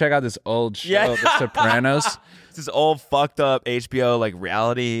 you should check out this old show, The Sopranos. It's this old fucked up HBO like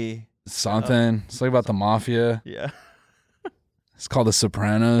reality. Something. It's like about the mafia. Yeah. It's called The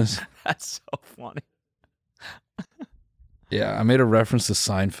Sopranos. That's so funny. Yeah, I made a reference to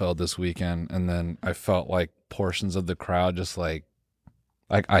Seinfeld this weekend, and then I felt like portions of the crowd just like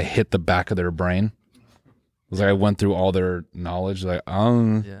I hit the back of their brain. was like I went through all their knowledge. Like,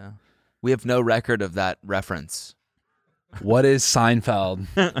 Yeah. We have no record of that reference. What is Seinfeld?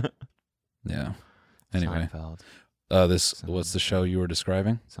 Yeah. Anyway, Seinfeld. What's the show you were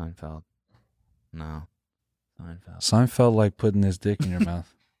describing? Seinfeld. No. Seinfeld. Seinfeld like putting his dick in your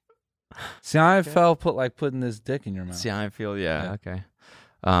mouth. Seinfeld putting his dick in your mouth. Seinfeld, yeah. Okay.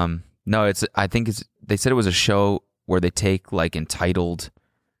 No, I think they said it was a show where they take like entitled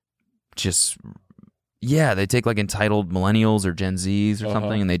millennials or Gen Zs or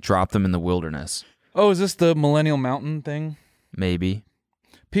something, and they drop them in the wilderness. Oh, is this the Millennial Mountain thing? Maybe.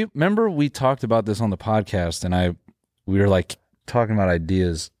 Remember we talked about this on the podcast, and we were like talking about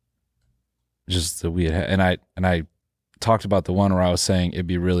ideas, just that we had, and I talked about the one where I was saying it'd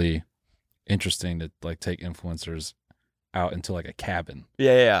be really interesting to like take influencers out into like a cabin.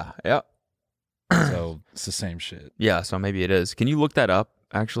 Yeah. So it's the same shit. Yeah, so maybe it is. Can you look that up?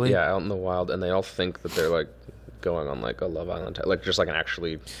 Actually, Yeah, out in the wild, and they all think that they're like going on like a Love Island, like just like an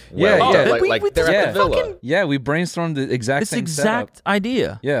actually Yeah. like they're at the villa. Yeah, we brainstormed the exact same setup.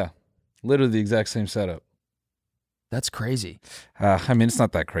 idea. Yeah, literally the exact same setup. That's crazy. I mean, it's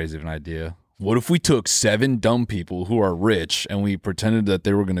not that crazy of an idea. What if we took 7 dumb people who are rich and we pretended that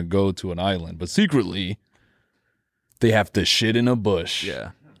they were going to go to an island, but secretly they have to shit in a bush?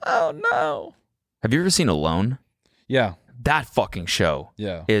 Yeah. Oh, no. Have you ever seen Alone? Yeah. That fucking show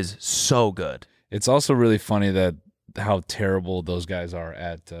is so good. It's also really funny that how terrible those guys are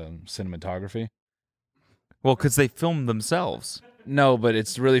at cinematography. Well, because they film themselves. No, but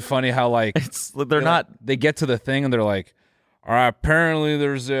it's really funny how like they get to the thing and they're like, all right, apparently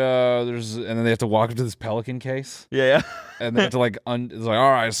there's and then they have to walk up to this Pelican case. Yeah. And they have to like it's like,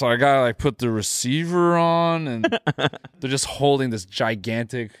 all right, so I gotta like put the receiver on, and they're just holding this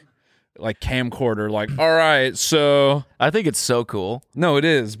gigantic like camcorder, like, all right, so I think it's so cool. No, it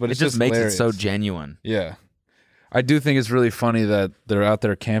is, but it just makes hilarious. It so genuine. Yeah. I do think it's really funny that they're out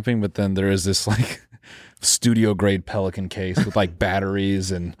there camping, but then there is this like studio grade Pelican case with like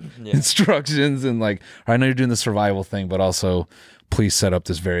batteries and instructions, and like, I know you're doing the survival thing, but also please set up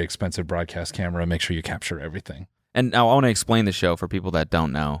this very expensive broadcast camera and make sure you capture everything. And now I want to explain the show for people that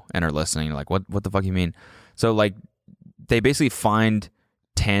don't know and are listening. Like, what the fuck you mean? So like, they basically find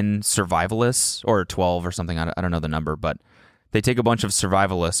 10 survivalists or 12 or something. I don't know the number, but they take a bunch of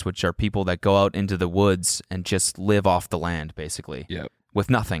survivalists, which are people that go out into the woods and just live off the land, basically, with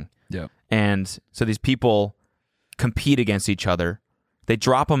nothing. Yeah. And so these people compete against each other. They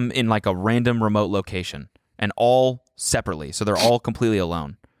drop them in like a random remote location and all separately. So they're all completely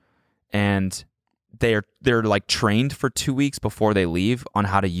alone. And they're like trained for 2 weeks before they leave on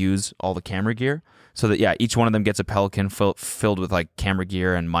how to use all the camera gear. So that, each one of them gets a Pelican filled with like camera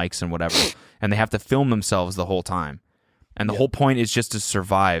gear and mics and whatever. And they have to film themselves the whole time. And the whole point is just to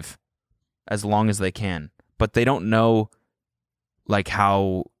survive as long as they can. But they don't know like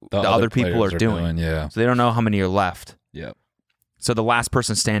how the other people are doing. Yeah. So they don't know how many are left. Yeah. So the last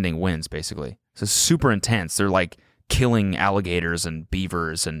person standing wins, basically. So it's super intense. They're like killing alligators and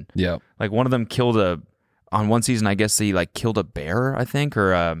beavers, and like one of them killed on one season, I guess he like killed a bear, I think,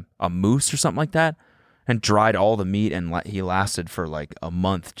 or a moose or something like that, and dried all the meat, and he lasted for like a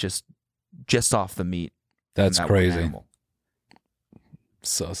month just off the meat. That's crazy.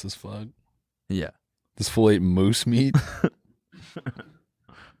 Sus as fuck. Yeah. This fool ate moose meat?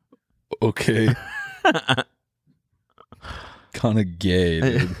 Okay. Kind of gay,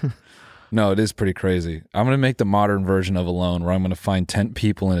 dude. No, it is pretty crazy. I'm going to make the modern version of Alone, where I'm going to find 10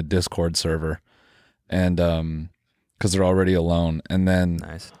 people in a Discord server, and because they're already alone, and then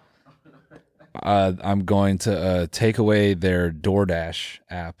I'm going to take away their DoorDash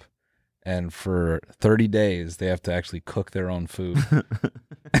app, and for 30 days they have to actually cook their own food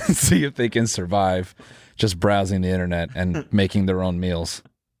and see if they can survive just browsing the internet and making their own meals.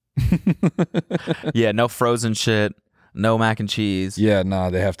 Yeah, no frozen shit, no mac and cheese. Yeah, nah,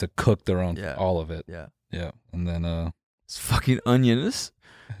 they have to cook their own, all of it. Yeah. And then it's fucking onions.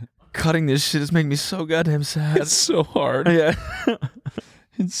 Cutting this shit is making me so goddamn sad. It's so hard. Yeah.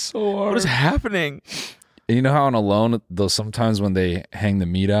 It's so hard. What is happening? And you know how on Alone, though, sometimes when they hang the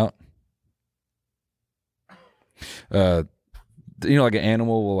meat out, like an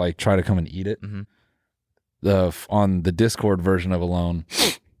animal will like try to come and eat it. On the Discord version of Alone,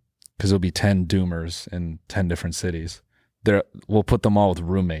 because it'll be 10 doomers in 10 different cities, we'll put them all with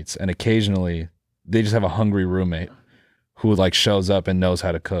roommates, and occasionally they just have a hungry roommate who like shows up and knows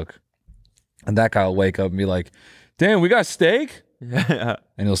how to cook, and that guy will wake up and be like, damn, we got steak? Yeah.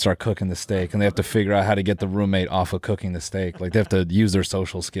 And he'll start cooking the steak, and they have to figure out how to get the roommate off of cooking the steak. Like, they have to use their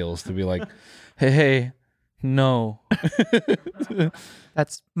social skills to be like, hey, no.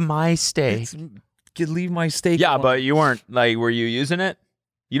 That's my steak. leave my steak. Yeah, alone. but you weren't like. Were you using it?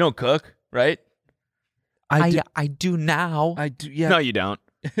 You don't cook, right? I do now. I do. Yeah. No, you don't.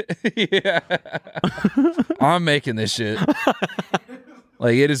 Yeah. I'm making this shit.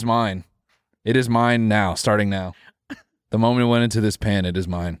 Like, it is mine. It is mine now, starting now. The moment it went into this pan, it is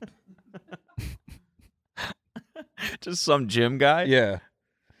mine. Just some gym guy? Yeah.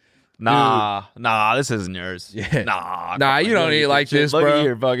 Nah, this isn't yours. Yeah. Nah, you don't eat like this, Look bro. at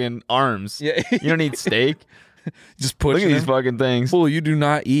your fucking arms. Yeah. You don't eat steak. Just push Look at these fucking things. Fool, you do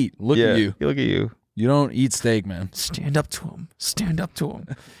not eat. Look at you. Look at you. You don't eat steak, man. Stand up to him. Stand up to him.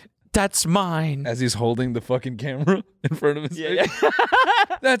 That's mine. As he's holding the fucking camera in front of his Yeah. face.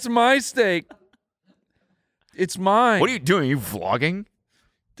 That's my steak. It's mine. What are you doing? Are you vlogging?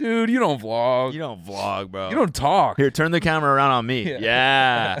 Dude, you don't vlog. You don't vlog, bro. You don't talk. Here, turn the camera around on me.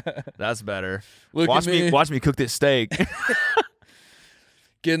 Yeah. Yeah. That's better. Look watch at me. Watch me cook this steak.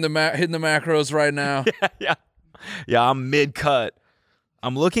 Hitting the macros right now. Yeah, I'm mid-cut.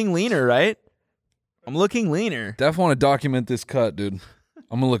 I'm looking leaner, right? I'm looking leaner. Definitely want to document this cut, dude.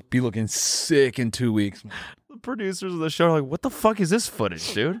 I'm gonna be looking sick in 2 weeks. The producers of the show are like, what the fuck is this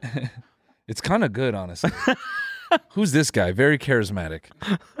footage, dude? It's kind of good, honestly. Who's this guy? Very charismatic.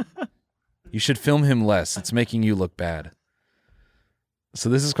 You should film him less. It's making you look bad. So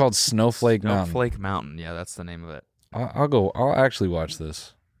this is called Snowflake Mountain. Snowflake Mountain. Yeah, that's the name of it. I'll actually watch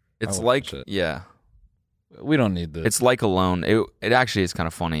this. It's I'll like, watch it. yeah. We don't need this. It's like Alone. It actually is kind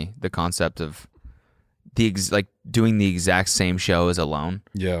of funny, the concept of like doing the exact same show as Alone.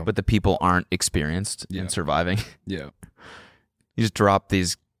 Yeah. But the people aren't experienced in surviving. Yeah. You just drop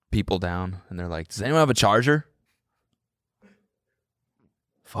these people down and they're like, does anyone have a charger?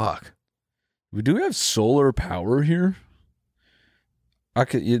 Fuck. We do have solar power here.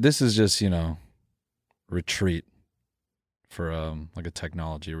 This is just, retreat for like a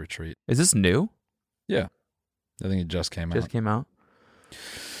technology retreat. Is this new? Yeah. I think it just came out. Just came out.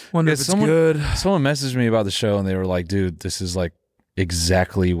 Wonder if it's someone, good. Someone messaged me about the show and they were like, dude, this is like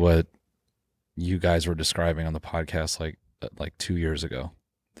exactly what you guys were describing on the podcast like 2 years ago.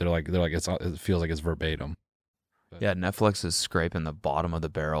 They're like it feels like it's verbatim. Yeah, Netflix is scraping the bottom of the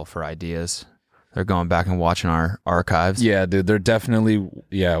barrel for ideas. They're going back and watching our archives. Yeah, dude, they're definitely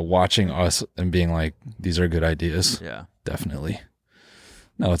watching us and being like, these are good ideas. Yeah. Definitely.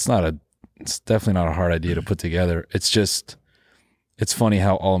 No, it's definitely not a hard idea to put together. It's funny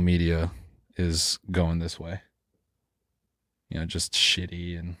how all media is going this way. Just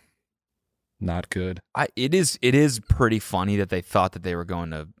shitty and not good. It is pretty funny that they thought that they were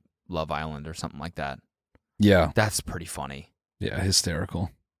going to Love Island or something like that. Yeah. That's pretty funny. Yeah,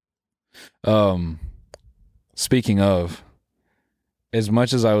 hysterical. Speaking of, as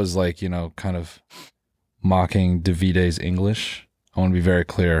much as I was like, kind of mocking Davide's English, I want to be very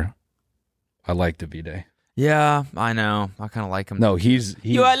clear. I like Davide. Yeah, I know. I kind of like him. No, he's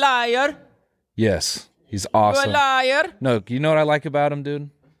You a liar. Yes, he's awesome. You a liar. No, you know what I like about him, dude?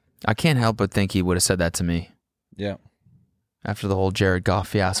 I can't help but think he would have said that to me. Yeah. After the whole Jared Goff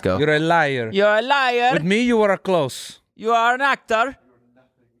fiasco. You're a liar. You're a liar. With me, you were close. You are an actor.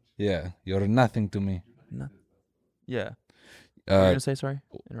 Yeah, you're nothing to me. No. Yeah. What were you gonna say? Sorry,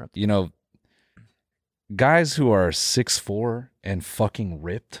 interrupt. Guys who are 6'4" and fucking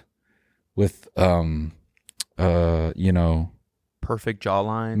ripped with perfect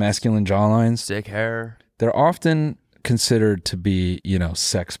jawline, masculine jawlines, sick hair. They're often considered to be,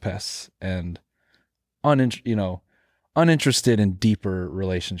 sex pests and uninterested in deeper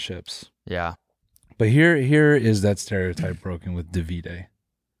relationships. Yeah. But here is that stereotype broken with Davide,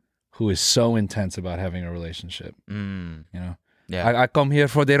 who is so intense about having a relationship. Yeah. I come here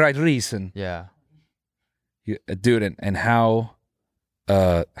for the right reason. Yeah. Dude, and how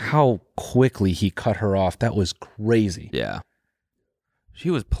quickly he cut her off. That was crazy. Yeah. She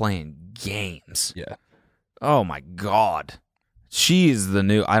was playing games. Yeah. Oh my God. She is the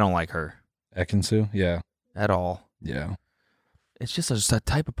new, I don't like her. Ekansu? Yeah. At all. Yeah. It's just that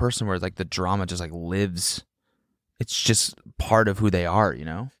type of person where like the drama just like lives. It's just part of who they are,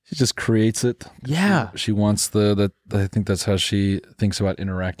 She just creates it. Yeah. She wants I think that's how she thinks about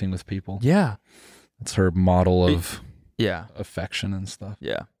interacting with people. Yeah. It's her model of yeah, affection and stuff.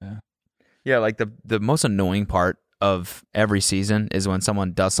 Yeah. Yeah, like the most annoying part of every season is when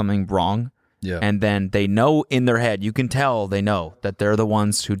someone does something wrong. Yeah. And then they know in their head, you can tell they know that they're the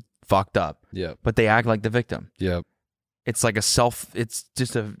ones who fucked up. Yeah. But they act like the victim. Yeah. It's like it's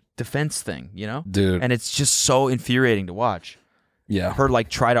just a defense thing, Dude. And it's just so infuriating to watch. Yeah. Her like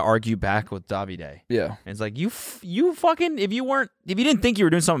try to argue back with Davide. Yeah. And it's like you fucking if you didn't think you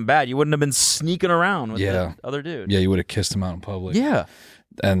were doing something bad, you wouldn't have been sneaking around with the other dude. Yeah, you would have kissed him out in public. Yeah.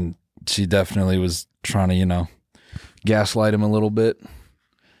 And she definitely was trying to, gaslight him a little bit.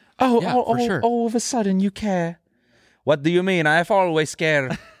 All of a sudden you care. What do you mean? I've always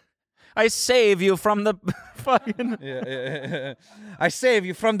cared. I save you from the fucking... Yeah. I save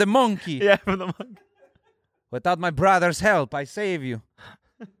you from the monkey. Yeah, from the monkey. Without my brother's help, I save you.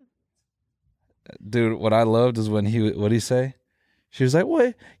 Dude, what I loved is when what'd he say? She was like,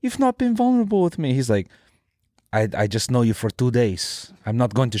 "What? You've not been vulnerable with me." He's like, I just know you for 2 days. I'm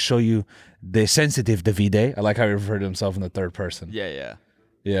not going to show you the sensitive Davide. I like how he referred to himself in the third person. Yeah.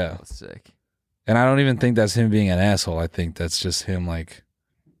 Yeah. That's sick. And I don't even think that's him being an asshole. I think that's just him like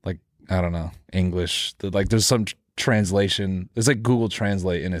I don't know, English. Like there's some translation. There's like Google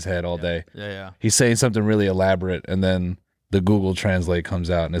Translate in his head all day. Yeah. He's saying something really elaborate and then the Google Translate comes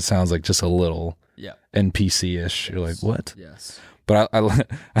out and it sounds like just a little NPC-ish. You're like, what? Yes. But I love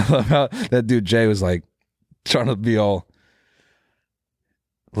how that dude Jay was like trying to be all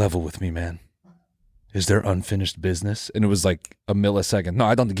level with me, man. Is there unfinished business? And it was like a millisecond. No,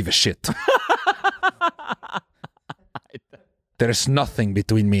 I don't give a shit. There's nothing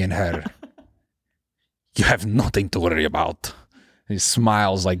between me and her. You have nothing to worry about. He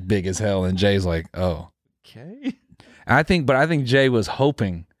smiles like big as hell, and Jay's like, oh. Okay. I think Jay was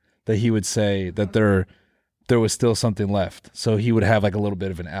hoping that he would say that there was still something left, so he would have like a little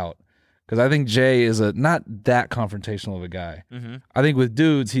bit of an out. Because I think Jay is not that confrontational of a guy. Mm-hmm. I think with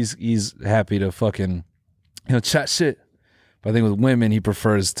dudes, he's happy to fucking chat shit. But I think with women, he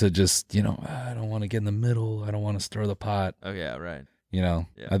prefers to just I don't want to get in the middle. I don't want to stir the pot. Oh yeah, right.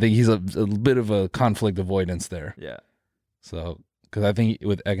 I think he's a bit of a conflict avoidance there. Yeah. So because I think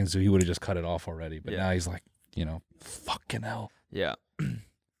with Egansu, he would have just cut it off already. But now he's like, fucking hell. Yeah.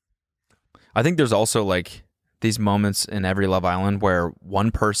 I think there's also like these moments in every Love Island where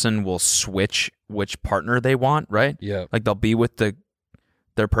one person will switch which partner they want, right? Yeah. Like they'll be with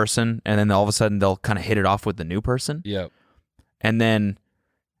their person and then all of a sudden they'll kind of hit it off with the new person. Yeah. And then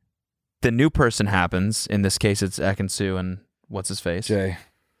the new person happens. In this case, it's Ekansu and what's his face? Jay.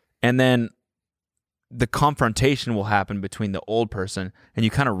 And then the confrontation will happen between the old person and you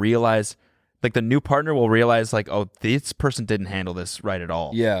kind of realize, like the new partner will realize like, oh, this person didn't handle this right at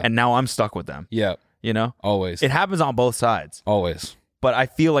all. Yeah. And now I'm stuck with them. Yeah. Always. It happens on both sides. Always. But I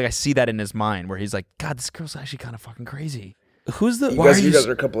feel like I see that in his mind where he's like, God, this girl's actually kind of fucking crazy. Who's the? You guys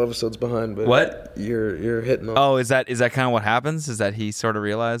are a couple episodes behind, but what? You're hitting on. Oh, is that kind of what happens? Is that he sort of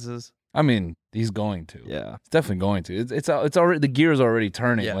realizes? I mean, he's going to. Yeah, it's definitely going to. It's already, the gears already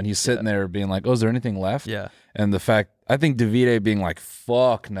turning when he's sitting there being like, "Oh, is there anything left?" Yeah. And the fact, I think Davide being like,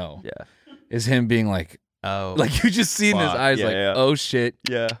 "Fuck no," is him being like, "Oh," like you just see in his eyes, "Oh shit."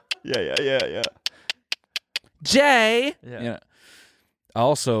 Yeah. Jay. Yeah.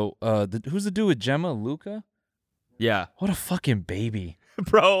 Also, who's the dude with Gemma? Luca? Yeah. What a fucking baby.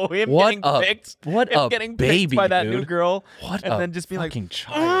 Bro, him getting picked. What him a getting baby, picked by that dude. new girl. What and a then just being like, fucking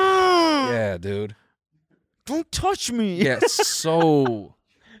child. Yeah, dude. Don't touch me. Yeah, so...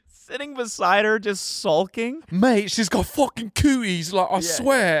 Sitting beside her, just sulking. Mate, she's got fucking cooties. Like, I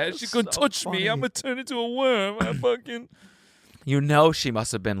swear. She's going to so touch funny. me. I'm going to turn into a worm. I fucking... She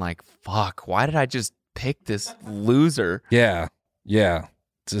must have been like, fuck, why did I just pick this loser? Yeah.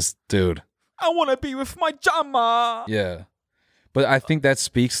 Just, dude. I want to be with my Jama. Yeah. But I think that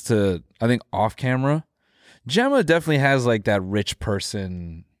speaks to, off camera, Gemma definitely has like that rich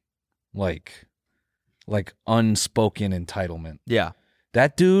person, like unspoken entitlement. Yeah.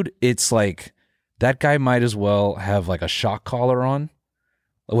 That dude, it's like, that guy might as well have like a shock collar on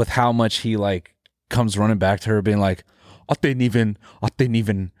with how much he like comes running back to her being like, I didn't even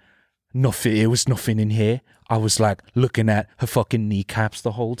nothing. It was nothing in here. I was like looking at her fucking kneecaps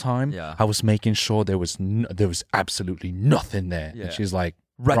the whole time. Yeah. I was making sure there was absolutely nothing there. Yeah. And she's like,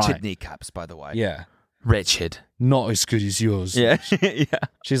 Wretched right. kneecaps, by the way. Yeah. Wretched. Not as good as yours. Yeah. Yeah.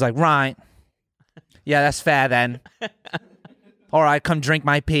 She's like, right. Yeah, that's fair then. All right, come drink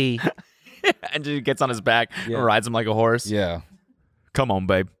my pee. And she gets on his back and rides him like a horse. Yeah. Come on,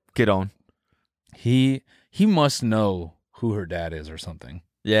 babe. Get on. He must know who her dad is or something.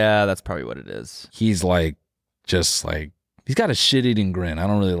 Yeah, that's probably what it is. He's like, just like, he's got a shit-eating grin. I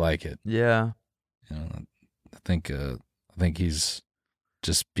don't really like it. Yeah. I think he's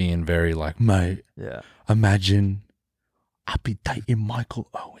just being very like, mate, yeah. Imagine I'll be dating Michael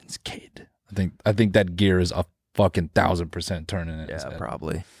Owen's kid. I think that gear is a fucking 1,000% turning it. Yeah,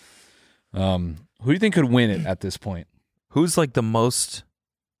 probably. Who do you think could win it at this point? Who's like the most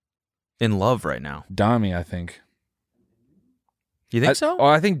in love right now? Dami, I think. You think so?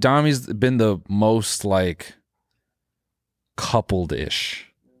 I think Dami's been the most like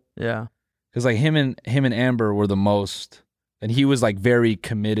coupled-ish. Yeah. Because like him and Amber were the most And he was like very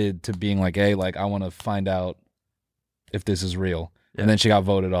committed to being like, hey, like I want to find out if this is real. And then she got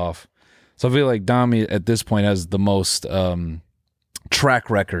voted off. So I feel like Dami at this point has the most track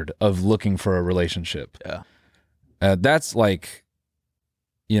record of looking for a relationship. Yeah. That's like,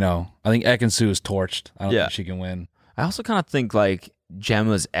 I think Ekin-Su is torched. I don't think she can win. I also kind of think like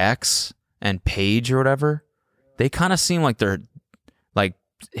Gemma's ex and Paige or whatever, they kind of seem like they're like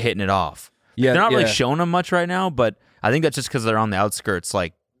hitting it off. Yeah, they're not really showing them much right now, but I think that's just because they're on the outskirts,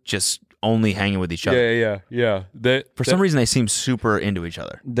 like just only hanging with each other. Yeah. For some reason, they seem super into each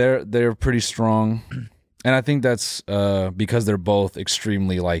other. They're pretty strong, and I think that's because they're both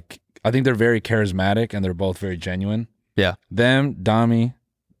extremely I think they're very charismatic and they're both very genuine. Yeah, them, Dami,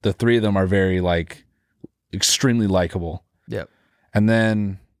 the three of them are very extremely likable. Yep. And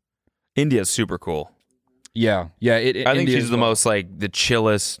then India's super cool. Yeah. I think she's the most the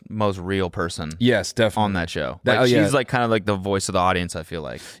chillest, most real person. Yes, definitely on that show. She's kind of like the voice of the audience. I feel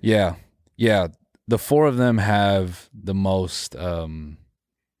like. Yeah. The four of them have the most. I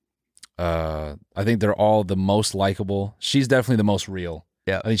think they're all the most likable. She's definitely the most real.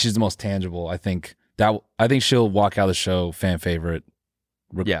 Yeah. I think she's the most tangible. I think she'll walk out of the show fan favorite.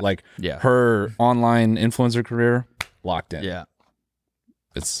 Her online influencer career locked in. Yeah.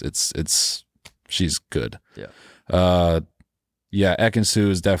 It's she's good. Yeah. Ekin-Su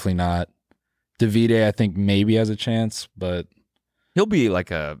is definitely not. Davide, I think maybe has a chance, but he'll be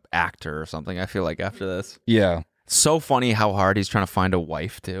like a actor or something. I feel like after this. Yeah. So funny how hard he's trying to find a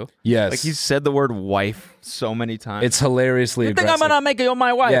wife too. Yes. Like he's said the word wife so many times. It's hilariously aggressive. You think I'm gonna make you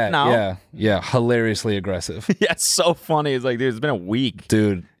my wife now? Yeah. Hilariously aggressive. Yeah, it's so funny. It's like, dude, it's been a week.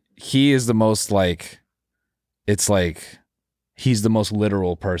 Dude, he is the most he's the most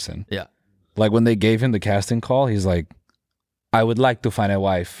literal person. Yeah. Like when they gave him the casting call, he's like, I would like to find a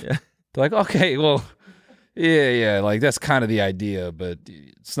wife. Yeah. They're like, okay, well, yeah. Like that's kind of the idea, but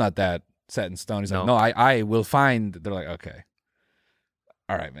it's not that set in stone. He's like, no, I will find. They're like, okay.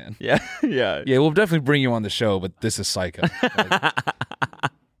 All right, man. Yeah. Yeah, we'll definitely bring you on the show, but this is psycho.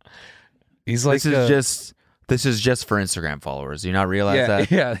 He's like, this is just for Instagram followers. Do you not realize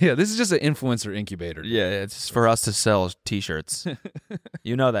that? Yeah. This is just an influencer incubator. Yeah, it's just for us to sell t-shirts.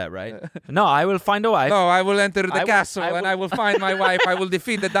 You know that, right? No, I will find a wife. No, I will enter the castle and I will find my wife. I will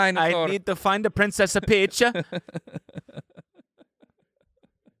defeat the dinosaur. I need to find the Princess Peach.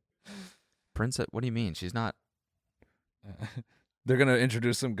 Princess? What do you mean? She's not. They're going to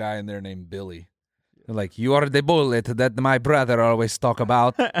introduce some guy in there named Billy. They're like, you are the bullet that my brother always talk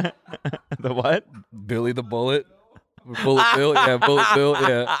about. The what? Billy the Bullet. Bullet Bill. Yeah, Bullet Bill.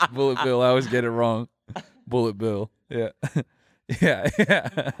 Yeah, Bullet Bill. I always get it wrong. Bullet Bill. Yeah. Yeah.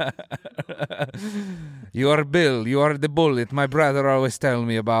 You are Bill. You are the bullet my brother always tell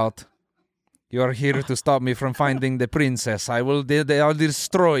me about. You are here to stop me from finding the princess. I'll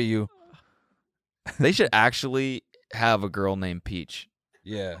destroy you. They should actually have a girl named Peach.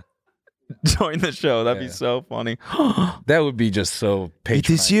 Yeah. Join the show. That'd be so funny. That would be just so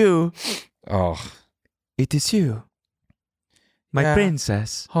patronizing. It is you. Oh. It is you. My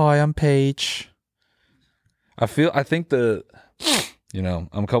princess. Hi, I'm Paige. I think I'm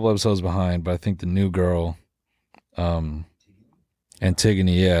a couple episodes behind, but I think the new girl,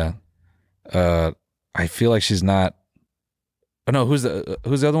 Antigone, I feel like she's not. Oh no, who's the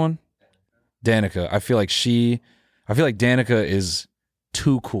other one? Danica. I feel like Danica is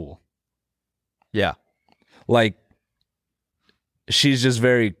too cool. Yeah. Like she's just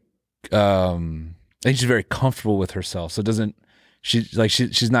very I think she's very comfortable with herself. So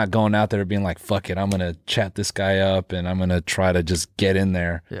she's not going out there being like, fuck it, I'm gonna chat this guy up and I'm gonna try to just get in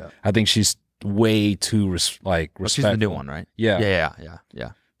there. Yeah. I think she's way too respectful. She's the new one, right? Yeah.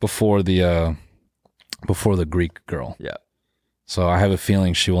 Yeah. Before the Greek girl. Yeah. So I have a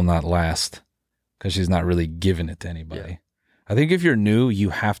feeling she will not last because she's not really giving it to anybody. Yeah. I think if you're new, you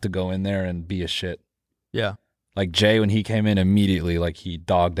have to go in there and be a shit. Yeah. Like Jay, when he came in immediately, like he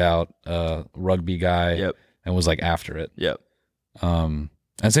dogged out a rugby guy and was like after it. Yep. And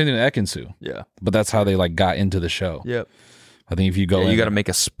same thing with Ekin-Su. Yeah. But that's how they like got into the show. Yep. I think if you go in, you got to make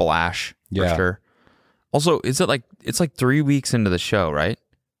a splash for sure. Also, it's like 3 weeks into the show, right?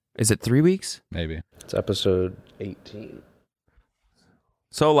 Is it 3 weeks? Maybe. It's episode 18.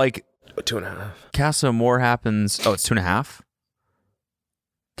 So like 2.5. Casa More happens. Oh, it's 2.5.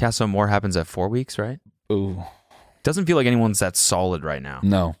 Casa More happens at 4 weeks, right? Ooh. Doesn't feel like anyone's that solid right now.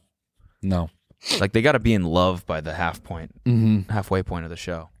 No. Like they got to be in love by the halfway point of the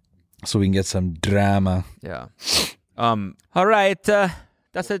show, so we can get some drama. Yeah. All right.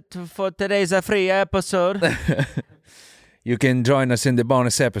 That's it for today's free episode. You can join us in the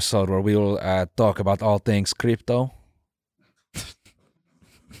bonus episode where we will talk about all things crypto.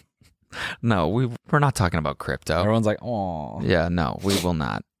 No, we're not talking about crypto. Everyone's like, oh. Yeah, no, we will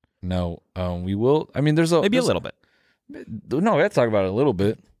not. No, we will. I mean, there's Maybe a little bit. No, we have to talk about it a little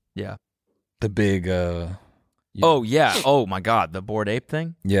bit. Yeah. The big. Oh yeah. Oh my God, the Bored Ape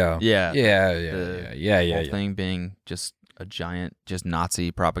thing. Yeah. Yeah. Yeah. Whole thing being just a giant, just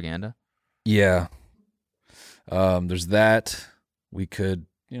Nazi propaganda. Yeah. There's that. We could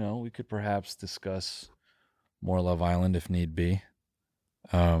perhaps discuss more Love Island if need be.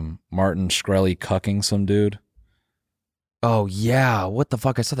 Martin Shkreli cucking some dude. Oh yeah, what the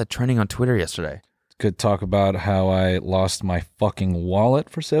fuck? I saw that trending on Twitter yesterday. Could talk about how I lost my fucking wallet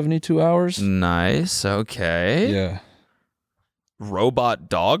for 72 hours. Nice. Okay. Yeah. Robot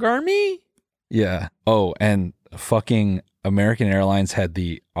dog army? Yeah. Oh, and fucking American Airlines had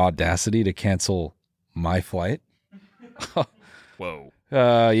the audacity to cancel my flight. Whoa.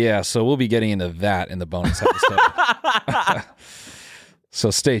 Yeah, so we'll be getting into that in the bonus episode.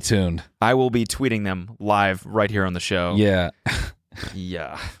 So stay tuned. I will be tweeting them live right here on the show. Yeah.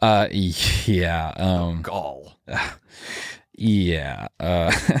 Yeah. Yeah. Gall. Yeah.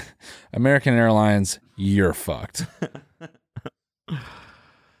 American Airlines, you're fucked.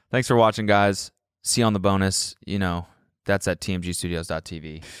 Thanks for watching, guys. See you on the bonus. That's at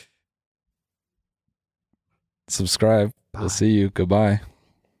tmgstudios.tv. Subscribe. Bye. We'll see you. Goodbye.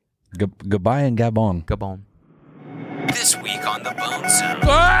 Goodbye and Gabon. Gabon. This week on the Bone Zone.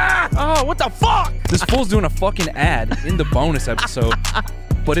 Oh, what the fuck? This fool's doing a fucking ad in the bonus episode,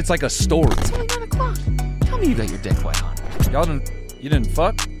 but it's like a story. It's only 9 o'clock. Tell me you got your dick wet on. You didn't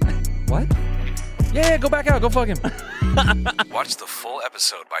fuck? What? Yeah, go back out. Go fuck him. Watch the full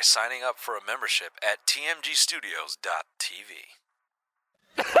episode by signing up for a membership at tmgstudios.tv.